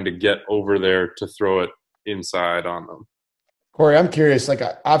trying to get over there to throw it inside on them. Corey, I'm curious. Like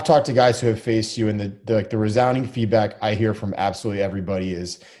I've talked to guys who have faced you, and the resounding feedback I hear from absolutely everybody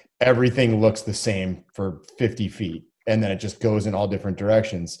is everything looks the same for 50 feet, and then it just goes in all different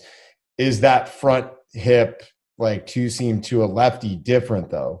directions. Is that front hip like two seam to a lefty different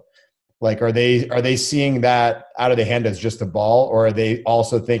though? Like, are they seeing that out of the hand as just a ball, or are they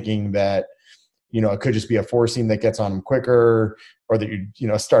also thinking that, it could just be a four seam that gets on them quicker, or that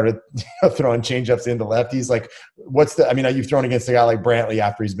you started throwing changeups into lefties? Like, you've thrown against a guy like Brantley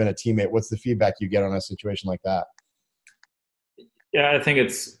after he's been a teammate. What's the feedback you get on a situation like that? Yeah, I think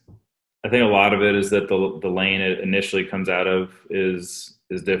a lot of it is that the lane it initially comes out of is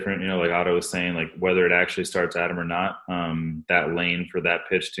different. Like Otto was saying, like whether it actually starts at him or not, that lane for that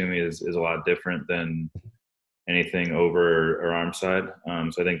pitch to me is a lot different than anything over or arm side.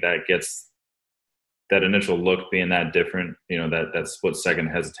 So I think that gets that initial look being that different, that split second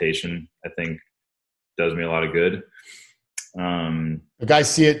hesitation, I think does me a lot of good. The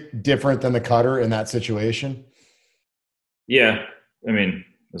guys see it different than the cutter in that situation. Yeah. I mean,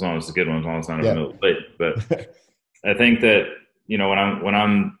 as long as it's a good one, as long as it's not in the middle of the plate. But I think that, when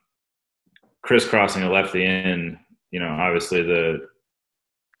I'm crisscrossing a lefty in, obviously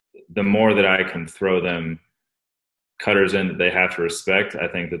the more that I can throw them cutters in that they have to respect, I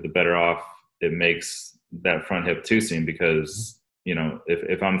think that the better off it makes that front hip two seam, because,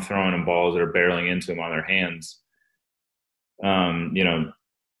 if I'm throwing them balls that are barreling into them on their hands,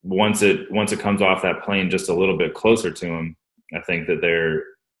 once it comes off that plane just a little bit closer to them, I think that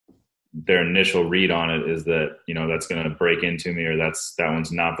their initial read on it is that, that's going to break into me, or that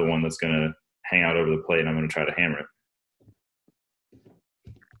one's not the one that's going to hang out over the plate and I'm going to try to hammer it.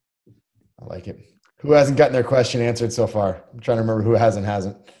 I like it. Who hasn't gotten their question answered so far? I'm trying to remember who hasn't.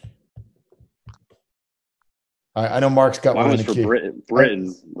 I know Mark's got Mine one in was the for queue.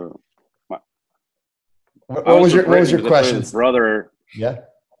 Britain. What was your question? His brother. Yeah.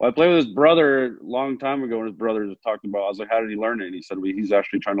 Well, I played with his brother a long time ago, and his brother was talking about. I was like, "How did he learn it?" And he said, "He's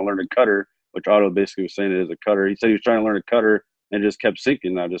actually trying to learn a cutter," which Otto basically was saying it is a cutter. He said he was trying to learn a cutter and it just kept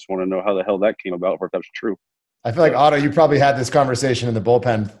sinking. I just want to know how the hell that came about, or if that's true. I feel like Otto, you probably had this conversation in the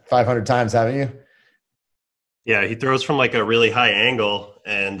bullpen 500 times, haven't you? Yeah, he throws from like a really high angle,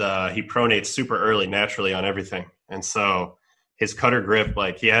 and he pronates super early naturally on everything. And so his cutter grip,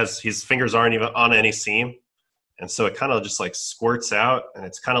 like his fingers aren't even on any seam. And so it kind of just like squirts out, and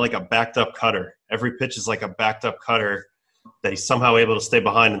it's kind of like a backed up cutter. Every pitch is like a backed up cutter that he's somehow able to stay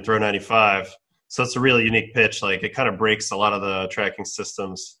behind and throw 95. So it's a really unique pitch. Like it kind of breaks a lot of the tracking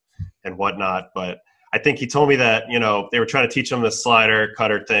systems and whatnot. But I think he told me that, they were trying to teach him the slider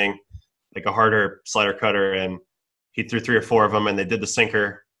cutter thing, like a harder slider cutter, and he threw 3 or 4 of them, and they did the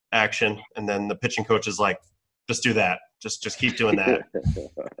sinker action, and then the pitching coach is like, just do that, just keep doing that.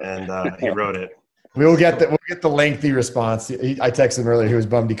 And he wrote it. We'll get the lengthy response. I texted him earlier. He was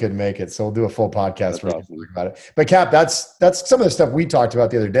bummed he couldn't make it, so we'll do a full podcast where we can talk about it. But Cap, that's some of the stuff we talked about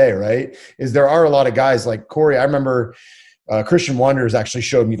the other day, right? Is there are a lot of guys like Corey. I remember Christian Wonders actually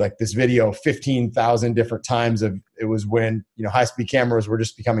showed me like this video 15,000 different times of it was when high-speed cameras were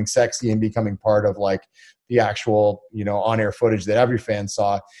just becoming sexy and becoming part of like the actual on-air footage that every fan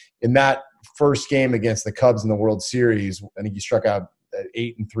saw. In that first game against the Cubs in the World Series, I think he struck out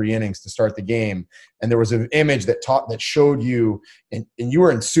 8 in 3 innings to start the game, and there was an image that showed you, and you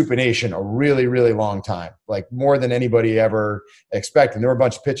were in supination a really, really long time, like more than anybody ever expected. And there were a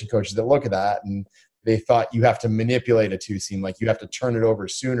bunch of pitching coaches that look at that and they thought you have to manipulate a 2-seam, like you have to turn it over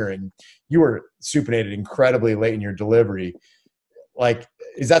sooner, and you were supinated incredibly late in your delivery. Like,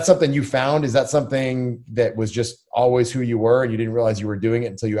 is that something you found? Is that something that was just always who you were and you didn't realize you were doing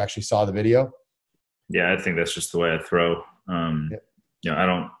it until you actually saw the video? Yeah, I think that's just the way I throw.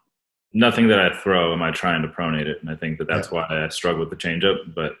 Nothing that I throw am I trying to pronate it. And I think that's why I struggle with the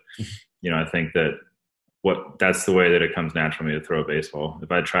changeup. But, I think that's the way that it comes natural to me to throw a baseball.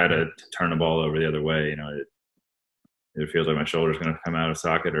 If I try to turn the ball over the other way, it feels like my shoulder's going to come out of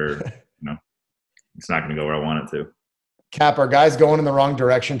socket, or, it's not going to go where I want it to. Cap, are guys going in the wrong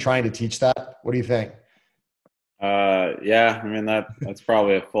direction trying to teach that? What do you think? Yeah, I mean, that's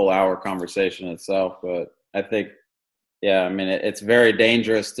probably a full hour conversation itself, but I think, yeah, I mean, it's very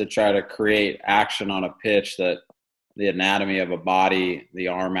dangerous to try to create action on a pitch that the anatomy of a body, the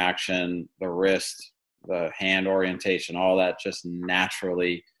arm action, the wrist, the hand orientation, all that just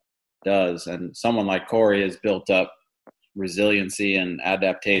naturally does. And someone like Corey has built up resiliency and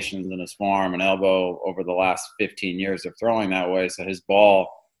adaptations in his forearm and elbow over the last 15 years of throwing that way. So his ball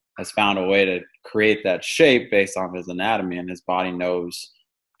has found a way to create that shape based on his anatomy, and his body knows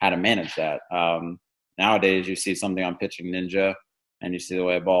how to manage that. Nowadays, you see something on Pitching Ninja, and you see the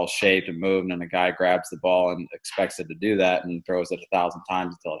way a ball is shaped and moved, and a guy grabs the ball and expects it to do that and throws it 1,000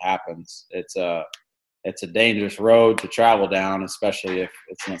 times until it happens. It's a dangerous road to travel down, especially if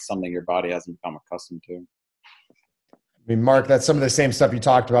it's not something your body hasn't become accustomed to. I mean, Mark, that's some of the same stuff you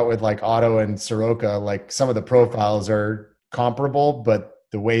talked about with like Otto and Soroka. Like some of the profiles are comparable, but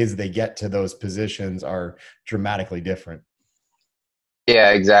the ways they get to those positions are dramatically different.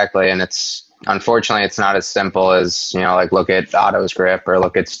 Yeah, exactly. And unfortunately, it's not as simple as, like look at Otto's grip or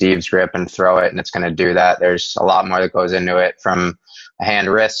look at Steve's grip and throw it, and it's going to do that. There's a lot more that goes into it, from a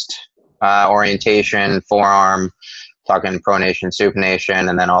hand-wrist orientation, forearm, talking pronation, supination,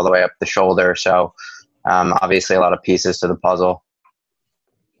 and then all the way up the shoulder. So obviously a lot of pieces to the puzzle.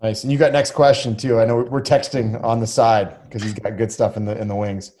 Nice. And you got next question too. I know we're texting on the side because he's got good stuff in the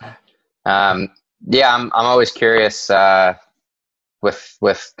wings. Yeah, I'm always curious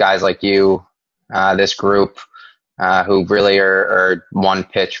with guys like you, this group who really are one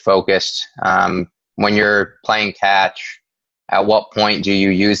pitch focused. When you're playing catch, at what point do you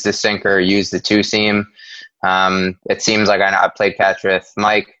use the sinker, use the 2-seam? It seems like I played catch with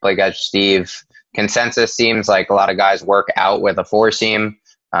Mike, played catch with Steve. Consensus seems like a lot of guys work out with a 4-seam,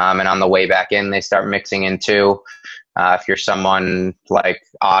 and on the way back in, they start mixing in 2. If you're someone like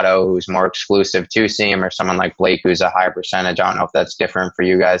Otto, who's more exclusive 2-seam, or someone like Blake, who's a higher percentage, I don't know if that's different for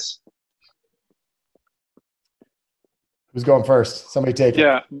you guys. Who's going first? Somebody take it.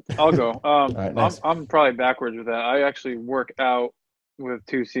 Yeah, I'll go. Right, nice. I'm probably backwards with that. I actually work out with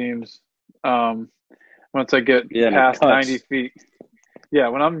 2-seams. Once I get past 90 feet. Yeah,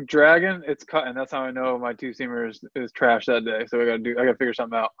 when I'm dragging, it's cutting. That's how I know my 2-seamer is trash that day. So I got to figure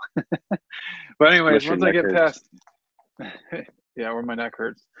something out. But anyways, once I get past, yeah, where my neck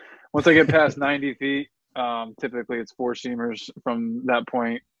hurts. once I get past 90 feet, typically it's four seamers from that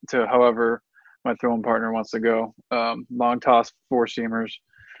point to however my throwing partner wants to go. Long toss, four seamers.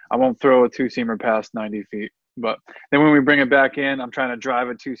 I won't throw a two seamer past 90 feet. But then when we bring it back in, I'm trying to drive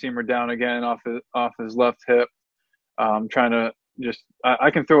a two seamer down again off his left hip. Trying to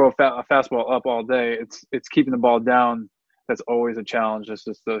I can throw a fastball up all day. It's keeping the ball down. That's always a challenge. This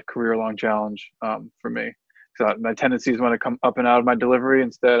is the career long challenge for me. So my tendency is when I come up and out of my delivery.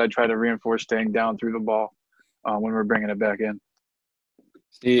 Instead, I try to reinforce staying down through the ball when we're bringing it back in.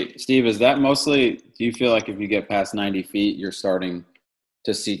 Steve, is that mostly? Do you feel like if you get past 90 feet, you're starting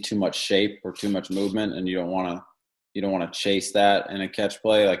to see too much shape or too much movement, and you don't want to chase that in a catch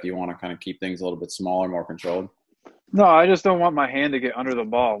play? Like you want to kind of keep things a little bit smaller, more controlled? No, I just don't want my hand to get under the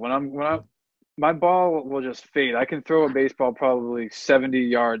ball. My ball will just fade. I can throw a baseball probably 70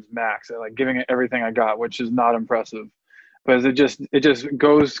 yards max, like giving it everything I got, which is not impressive. But it just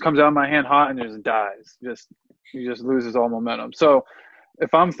comes out of my hand hot and just dies. He just loses all momentum. So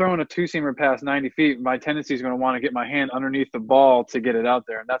if I'm throwing a two-seamer past 90 feet, my tendency is going to want to get my hand underneath the ball to get it out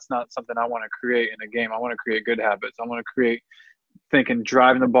there, and that's not something I want to create in a game. I want to create good habits. I want to create thinking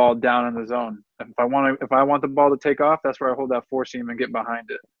driving the ball down in the zone. If I want the ball to take off, that's where I hold that four seam and get behind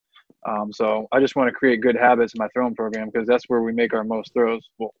it. So I just want to create good habits in my throwing program because that's where we make our most throws.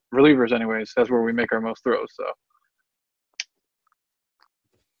 Well, relievers anyways, that's where we make our most throws. So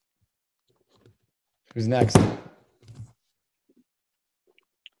who's next?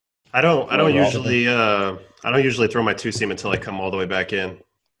 I don't usually throw my two seam until I come all the way back in,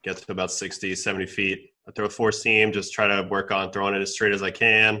 get to about 60, 70 feet. I throw a four seam, just try to work on throwing it as straight as I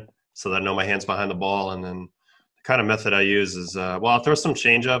can so that I know my hand's behind the ball. And then the kind of method I use is, I'll throw some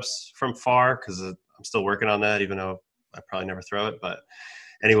change-ups from far because I'm still working on that, even though I probably never throw it. But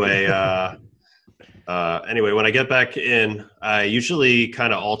anyway, when I get back in, I usually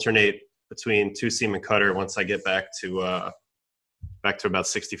kind of alternate between two seam and cutter once I get back to about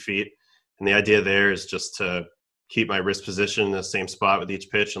 60 feet. And the idea there is just to keep my wrist position in the same spot with each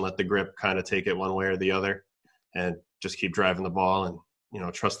pitch and let the grip kind of take it one way or the other and just keep driving the ball and,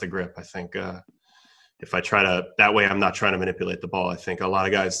 trust the grip. I think if I try to – that way I'm not trying to manipulate the ball. I think a lot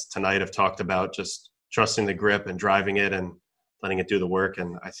of guys tonight have talked about just trusting the grip and driving it and letting it do the work,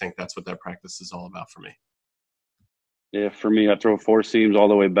 and I think that's what that practice is all about for me. Yeah, for me, I throw four seams all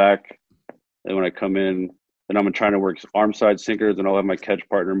the way back, and when I come in – and I'm trying to work arm side sinkers, and I'll have my catch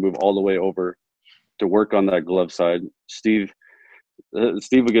partner move all the way over to work on that glove side. Steve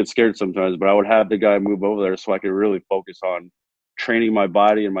would get scared sometimes, but I would have the guy move over there so I could really focus on training my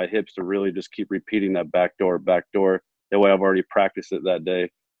body and my hips to really just keep repeating that back door. That way I've already practiced it that day.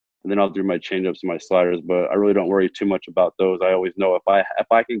 And then I'll do my changeups and my sliders, but I really don't worry too much about those. I always know if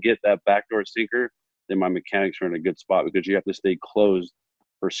I can get that backdoor sinker, then my mechanics are in a good spot because you have to stay closed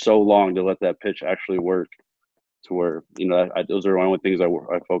for so long to let that pitch actually work. To where those are the only things I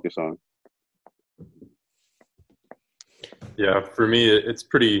focus on. Yeah, for me, it's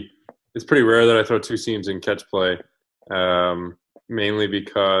pretty rare that I throw two seams in catch play, mainly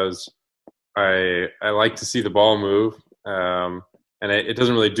because I like to see the ball move, and it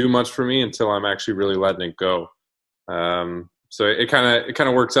doesn't really do much for me until I'm actually really letting it go. So it kind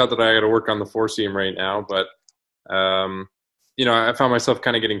of works out that I got to work on the four seam right now, but I found myself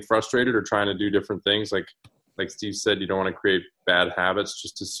kind of getting frustrated or trying to do different things like Steve said, you don't want to create bad habits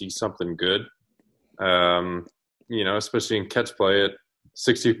just to see something good. Especially in catch play at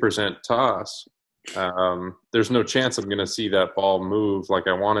 60% toss, there's no chance I'm going to see that ball move like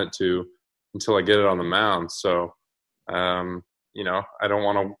I want it to until I get it on the mound. So, I don't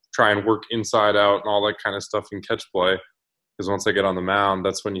want to try and work inside out and all that kind of stuff in catch play because once I get on the mound,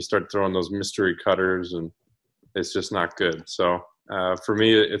 that's when you start throwing those mystery cutters and it's just not good. So for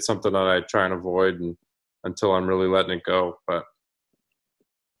me, it's something that I try and avoid until I'm really letting it go. But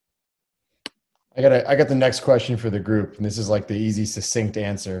I got the next question for the group, and this is like the easy, succinct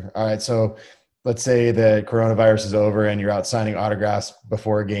answer. All right, so let's say the coronavirus is over and you're out signing autographs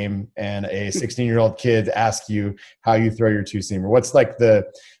before a game, and a 16-year-old kid asks you how you throw your two-seamer. What's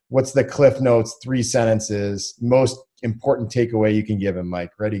the Cliff Notes 3 sentences most important takeaway you can give him,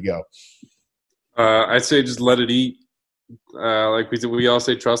 Mike? Ready, go. I'd say just let it eat. Like we all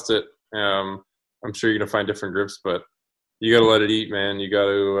say, trust it. I'm sure you're going to find different grips, but you got to let it eat, man. You got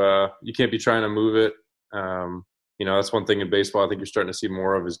to, you can't be trying to move it. That's one thing in baseball I think you're starting to see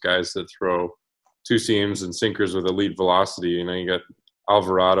more of is guys that throw two seams and sinkers with elite velocity. You got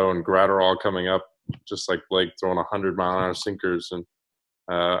Alvarado and Gratterall coming up, just like Blake throwing 100-mile-an-hour sinkers. And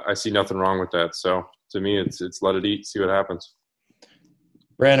I see nothing wrong with that. So to me, it's let it eat, see what happens.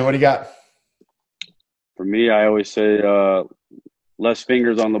 Brandon, what do you got? For me, I always say, less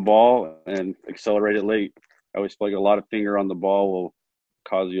fingers on the ball and accelerate it late. I always feel like a lot of finger on the ball will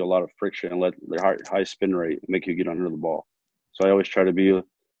cause you a lot of friction and let the high spin rate make you get under the ball. So I always try to be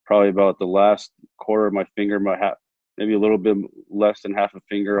probably about the last quarter of my finger, maybe a little bit less than half a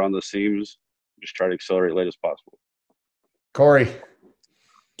finger on the seams. Just try to accelerate late as possible. Corey.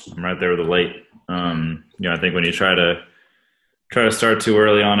 I'm right there with the late. I think when you try to start too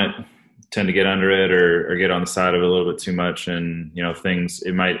early on it, tend to get under it or get on the side of it a little bit too much, and things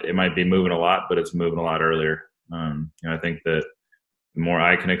it might be moving a lot, but it's moving a lot earlier. I think that the more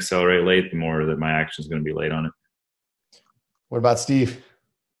I can accelerate late, the more that my action is going to be late on it. What about Steve?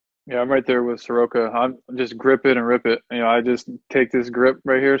 Yeah, I'm right there with Soroka. I'm just grip it and rip it. I just take this grip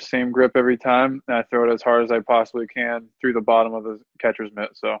right here, same grip every time, and I throw it as hard as I possibly can through the bottom of the catcher's mitt.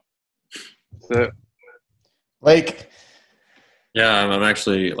 So that's it. Lake. Yeah, I'm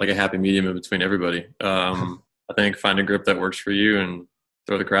actually like a happy medium in between everybody. I think find a grip that works for you and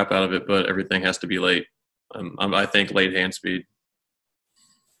throw the crap out of it, but everything has to be late. I think late hand speed.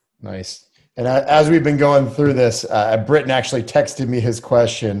 Nice. And as we've been going through this, Britton actually texted me his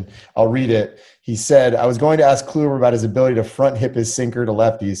question. I'll read it. He said, I was going to ask Kluber about his ability to front hip his sinker to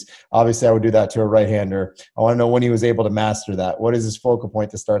lefties. Obviously, I would do that to a right-hander. I want to know when he was able to master that. What is his focal point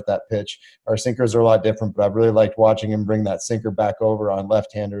to start that pitch? Our sinkers are a lot different, but I've really liked watching him bring that sinker back over on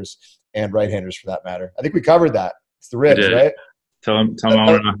left-handers and right-handers for that matter. I think we covered that. It's the ribs, right? Tell him I want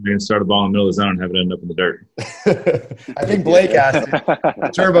to know how you can start a ball in the middle of the zone and have it end up in the dirt. I think Blake asked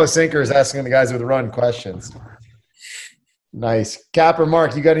it. Turbo Sinker is asking the guys with run questions. Nice. Cap or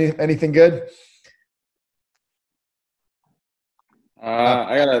Mark, you got anything good?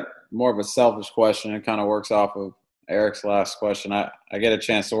 I got a more of a selfish question. It kind of works off of Eric's last question. I get a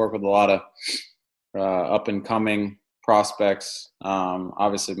chance to work with a lot of up-and-coming prospects.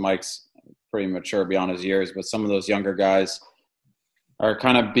 Obviously, Mike's pretty mature beyond his years, but some of those younger guys are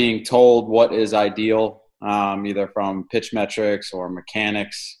kind of being told what is ideal, either from pitch metrics or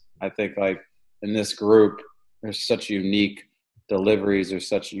mechanics. I think like in this group, there's such unique deliveries, there's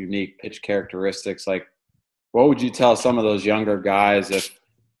such unique pitch characteristics. Like, what would you tell some of those younger guys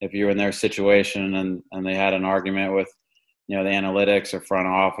if you were in their situation and they had an argument with, the analytics or front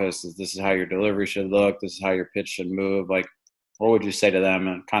office? This is how your delivery should look. This is how your pitch should move. Like, what would you say to them?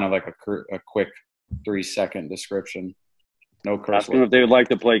 And kind of like a quick 3-second description. No curse. Ask them if they would like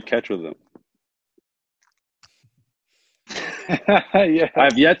to play catch with them. Yeah.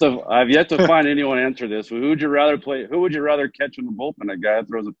 I've yet to find anyone answer this. Who would you rather catch in the bullpen? A guy that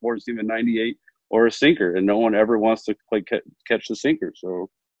throws a 4-seam at 98 or a sinker, and no one ever wants to play catch the sinker. So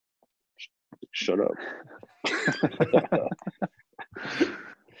shut up.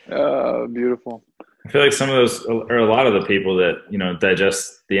 Beautiful. I feel like some of those, or a lot of the people that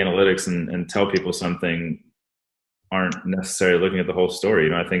digest the analytics and tell people something aren't necessarily looking at the whole story.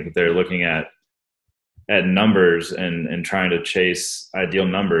 I think that they're looking at numbers and trying to chase ideal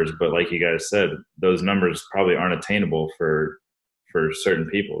numbers, but like you guys said, those numbers probably aren't attainable for certain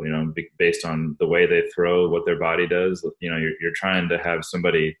people. Based on the way they throw, what their body does. You're trying to have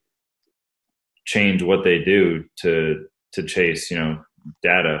somebody change what they do to chase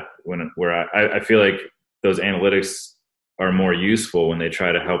data. Where I feel like those analytics are more useful when they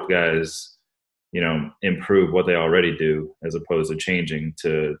try to help guys improve what they already do, as opposed to changing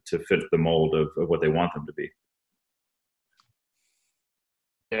to fit the mold of what they want them to be.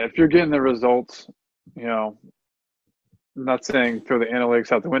 Yeah, if you're getting the results, I'm not saying throw the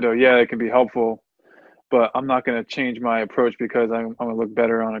analytics out the window. Yeah, it can be helpful, but I'm not going to change my approach because I'm going to look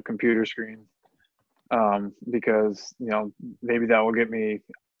better on a computer screen. Because maybe that will get me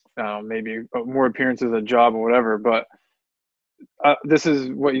maybe more appearances, a job, or whatever. But this is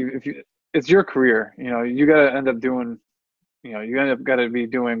what it's your career. You got to end up doing. Got to be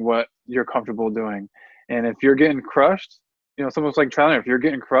doing what you're comfortable doing. And if you're getting crushed, it's almost like trial and error. If you're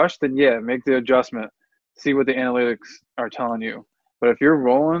getting crushed, then yeah, make the adjustment. See what the analytics are telling you. But if you're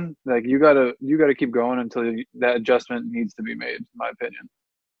rolling, like you gotta keep going until that adjustment needs to be made. In my opinion.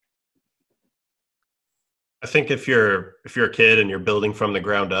 I think if you're a kid and you're building from the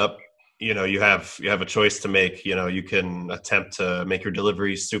ground up, you have a choice to make. You can attempt to make your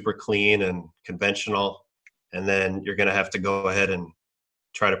delivery super clean and conventional, and then you're going to have to go ahead and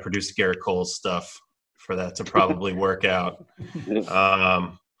try to produce Garrett Cole's stuff for that to probably work out.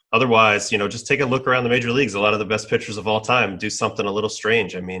 Otherwise, just take a look around the major leagues. A lot of the best pitchers of all time do something a little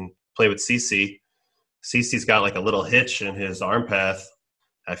strange. I mean, play with CeCe. CeCe's got like a little hitch in his arm path.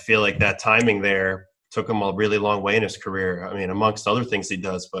 I feel like that timing there took him a really long way in his career. I mean, amongst other things he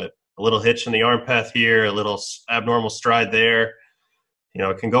does, but a little hitch in the arm path here, a little abnormal stride there,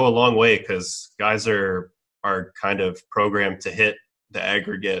 it can go a long way because guys are kind of programmed to hit the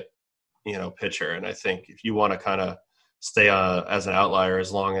aggregate, pitcher. And I think if you want to kind of stay as an outlier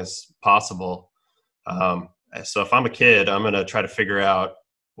as long as possible. So if I'm a kid, I'm going to try to figure out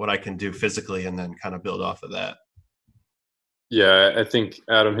what I can do physically and then kind of build off of that. Yeah, I think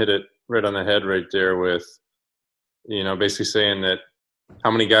Adam hit it right on the head right there with, basically saying that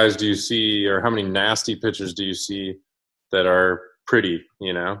how many guys do you see or how many nasty pitchers do you see that are pretty,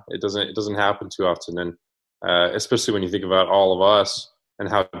 It doesn't happen too often. And especially when you think about all of us and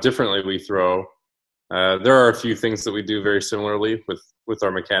how differently we throw, there are a few things that we do very similarly with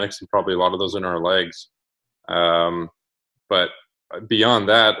our mechanics, and probably a lot of those in our legs. But beyond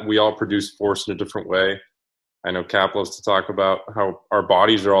that, we all produce force in a different way. I know Cap loves to talk about how our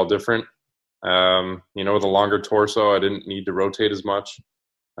bodies are all different. With a longer torso, I didn't need to rotate as much.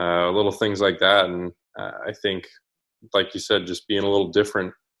 Little things like that. And I think, like you said, just being a little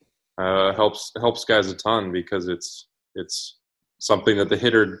different helps guys a ton, because it's something that the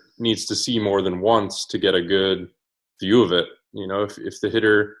hitter needs to see more than once to get a good view of it. If the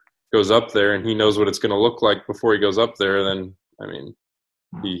hitter goes up there and he knows what it's going to look like before he goes up there, then,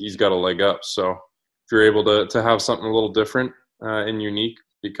 he's got a leg up. So if you're able to have something a little different and unique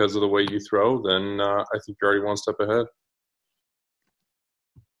because of the way you throw, then I think you're already one step ahead.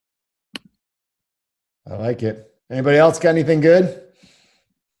 I like it. Anybody else got anything good?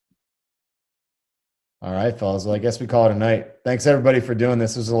 All right, fellas. Well, I guess we call it a night. Thanks, everybody, for doing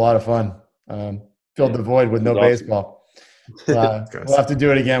this. This was a lot of fun. Filled the void with no baseball. We'll have to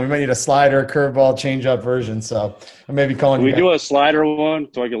do it again. We might need a slider, curveball, change-up version. So I may be calling Can you. We do a slider one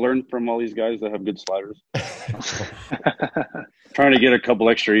so I can learn from all these guys that have good sliders. Trying to get a couple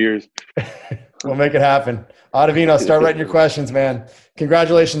extra years. We'll make it happen. Ottavino, start writing your questions, man.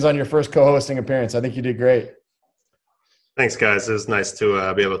 Congratulations on your first co-hosting appearance. I think you did great. Thanks, guys. It was nice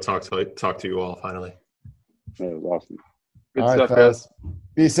to be able to talk to you all finally. That was awesome. Good all right, stuff, fellas. guys.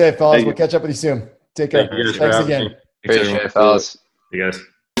 Be safe, fellas. Thank We'll catch up with you soon. Take care. Thank you guys for Thanks having again. me. Appreciate it, fellas. You guys.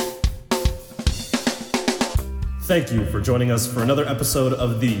 Thank you for joining us for another episode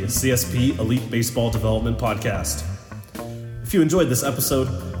of the CSP Elite Baseball Development Podcast. If you enjoyed this episode,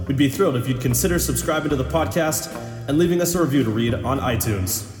 we'd be thrilled if you'd consider subscribing to the podcast and leaving us a review to read on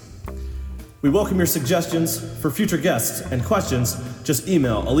iTunes. We welcome your suggestions for future guests and questions. Just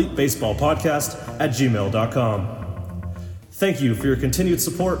email elitebaseballpodcast@gmail.com. Thank you for your continued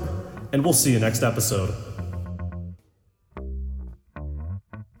support, and we'll see you next episode.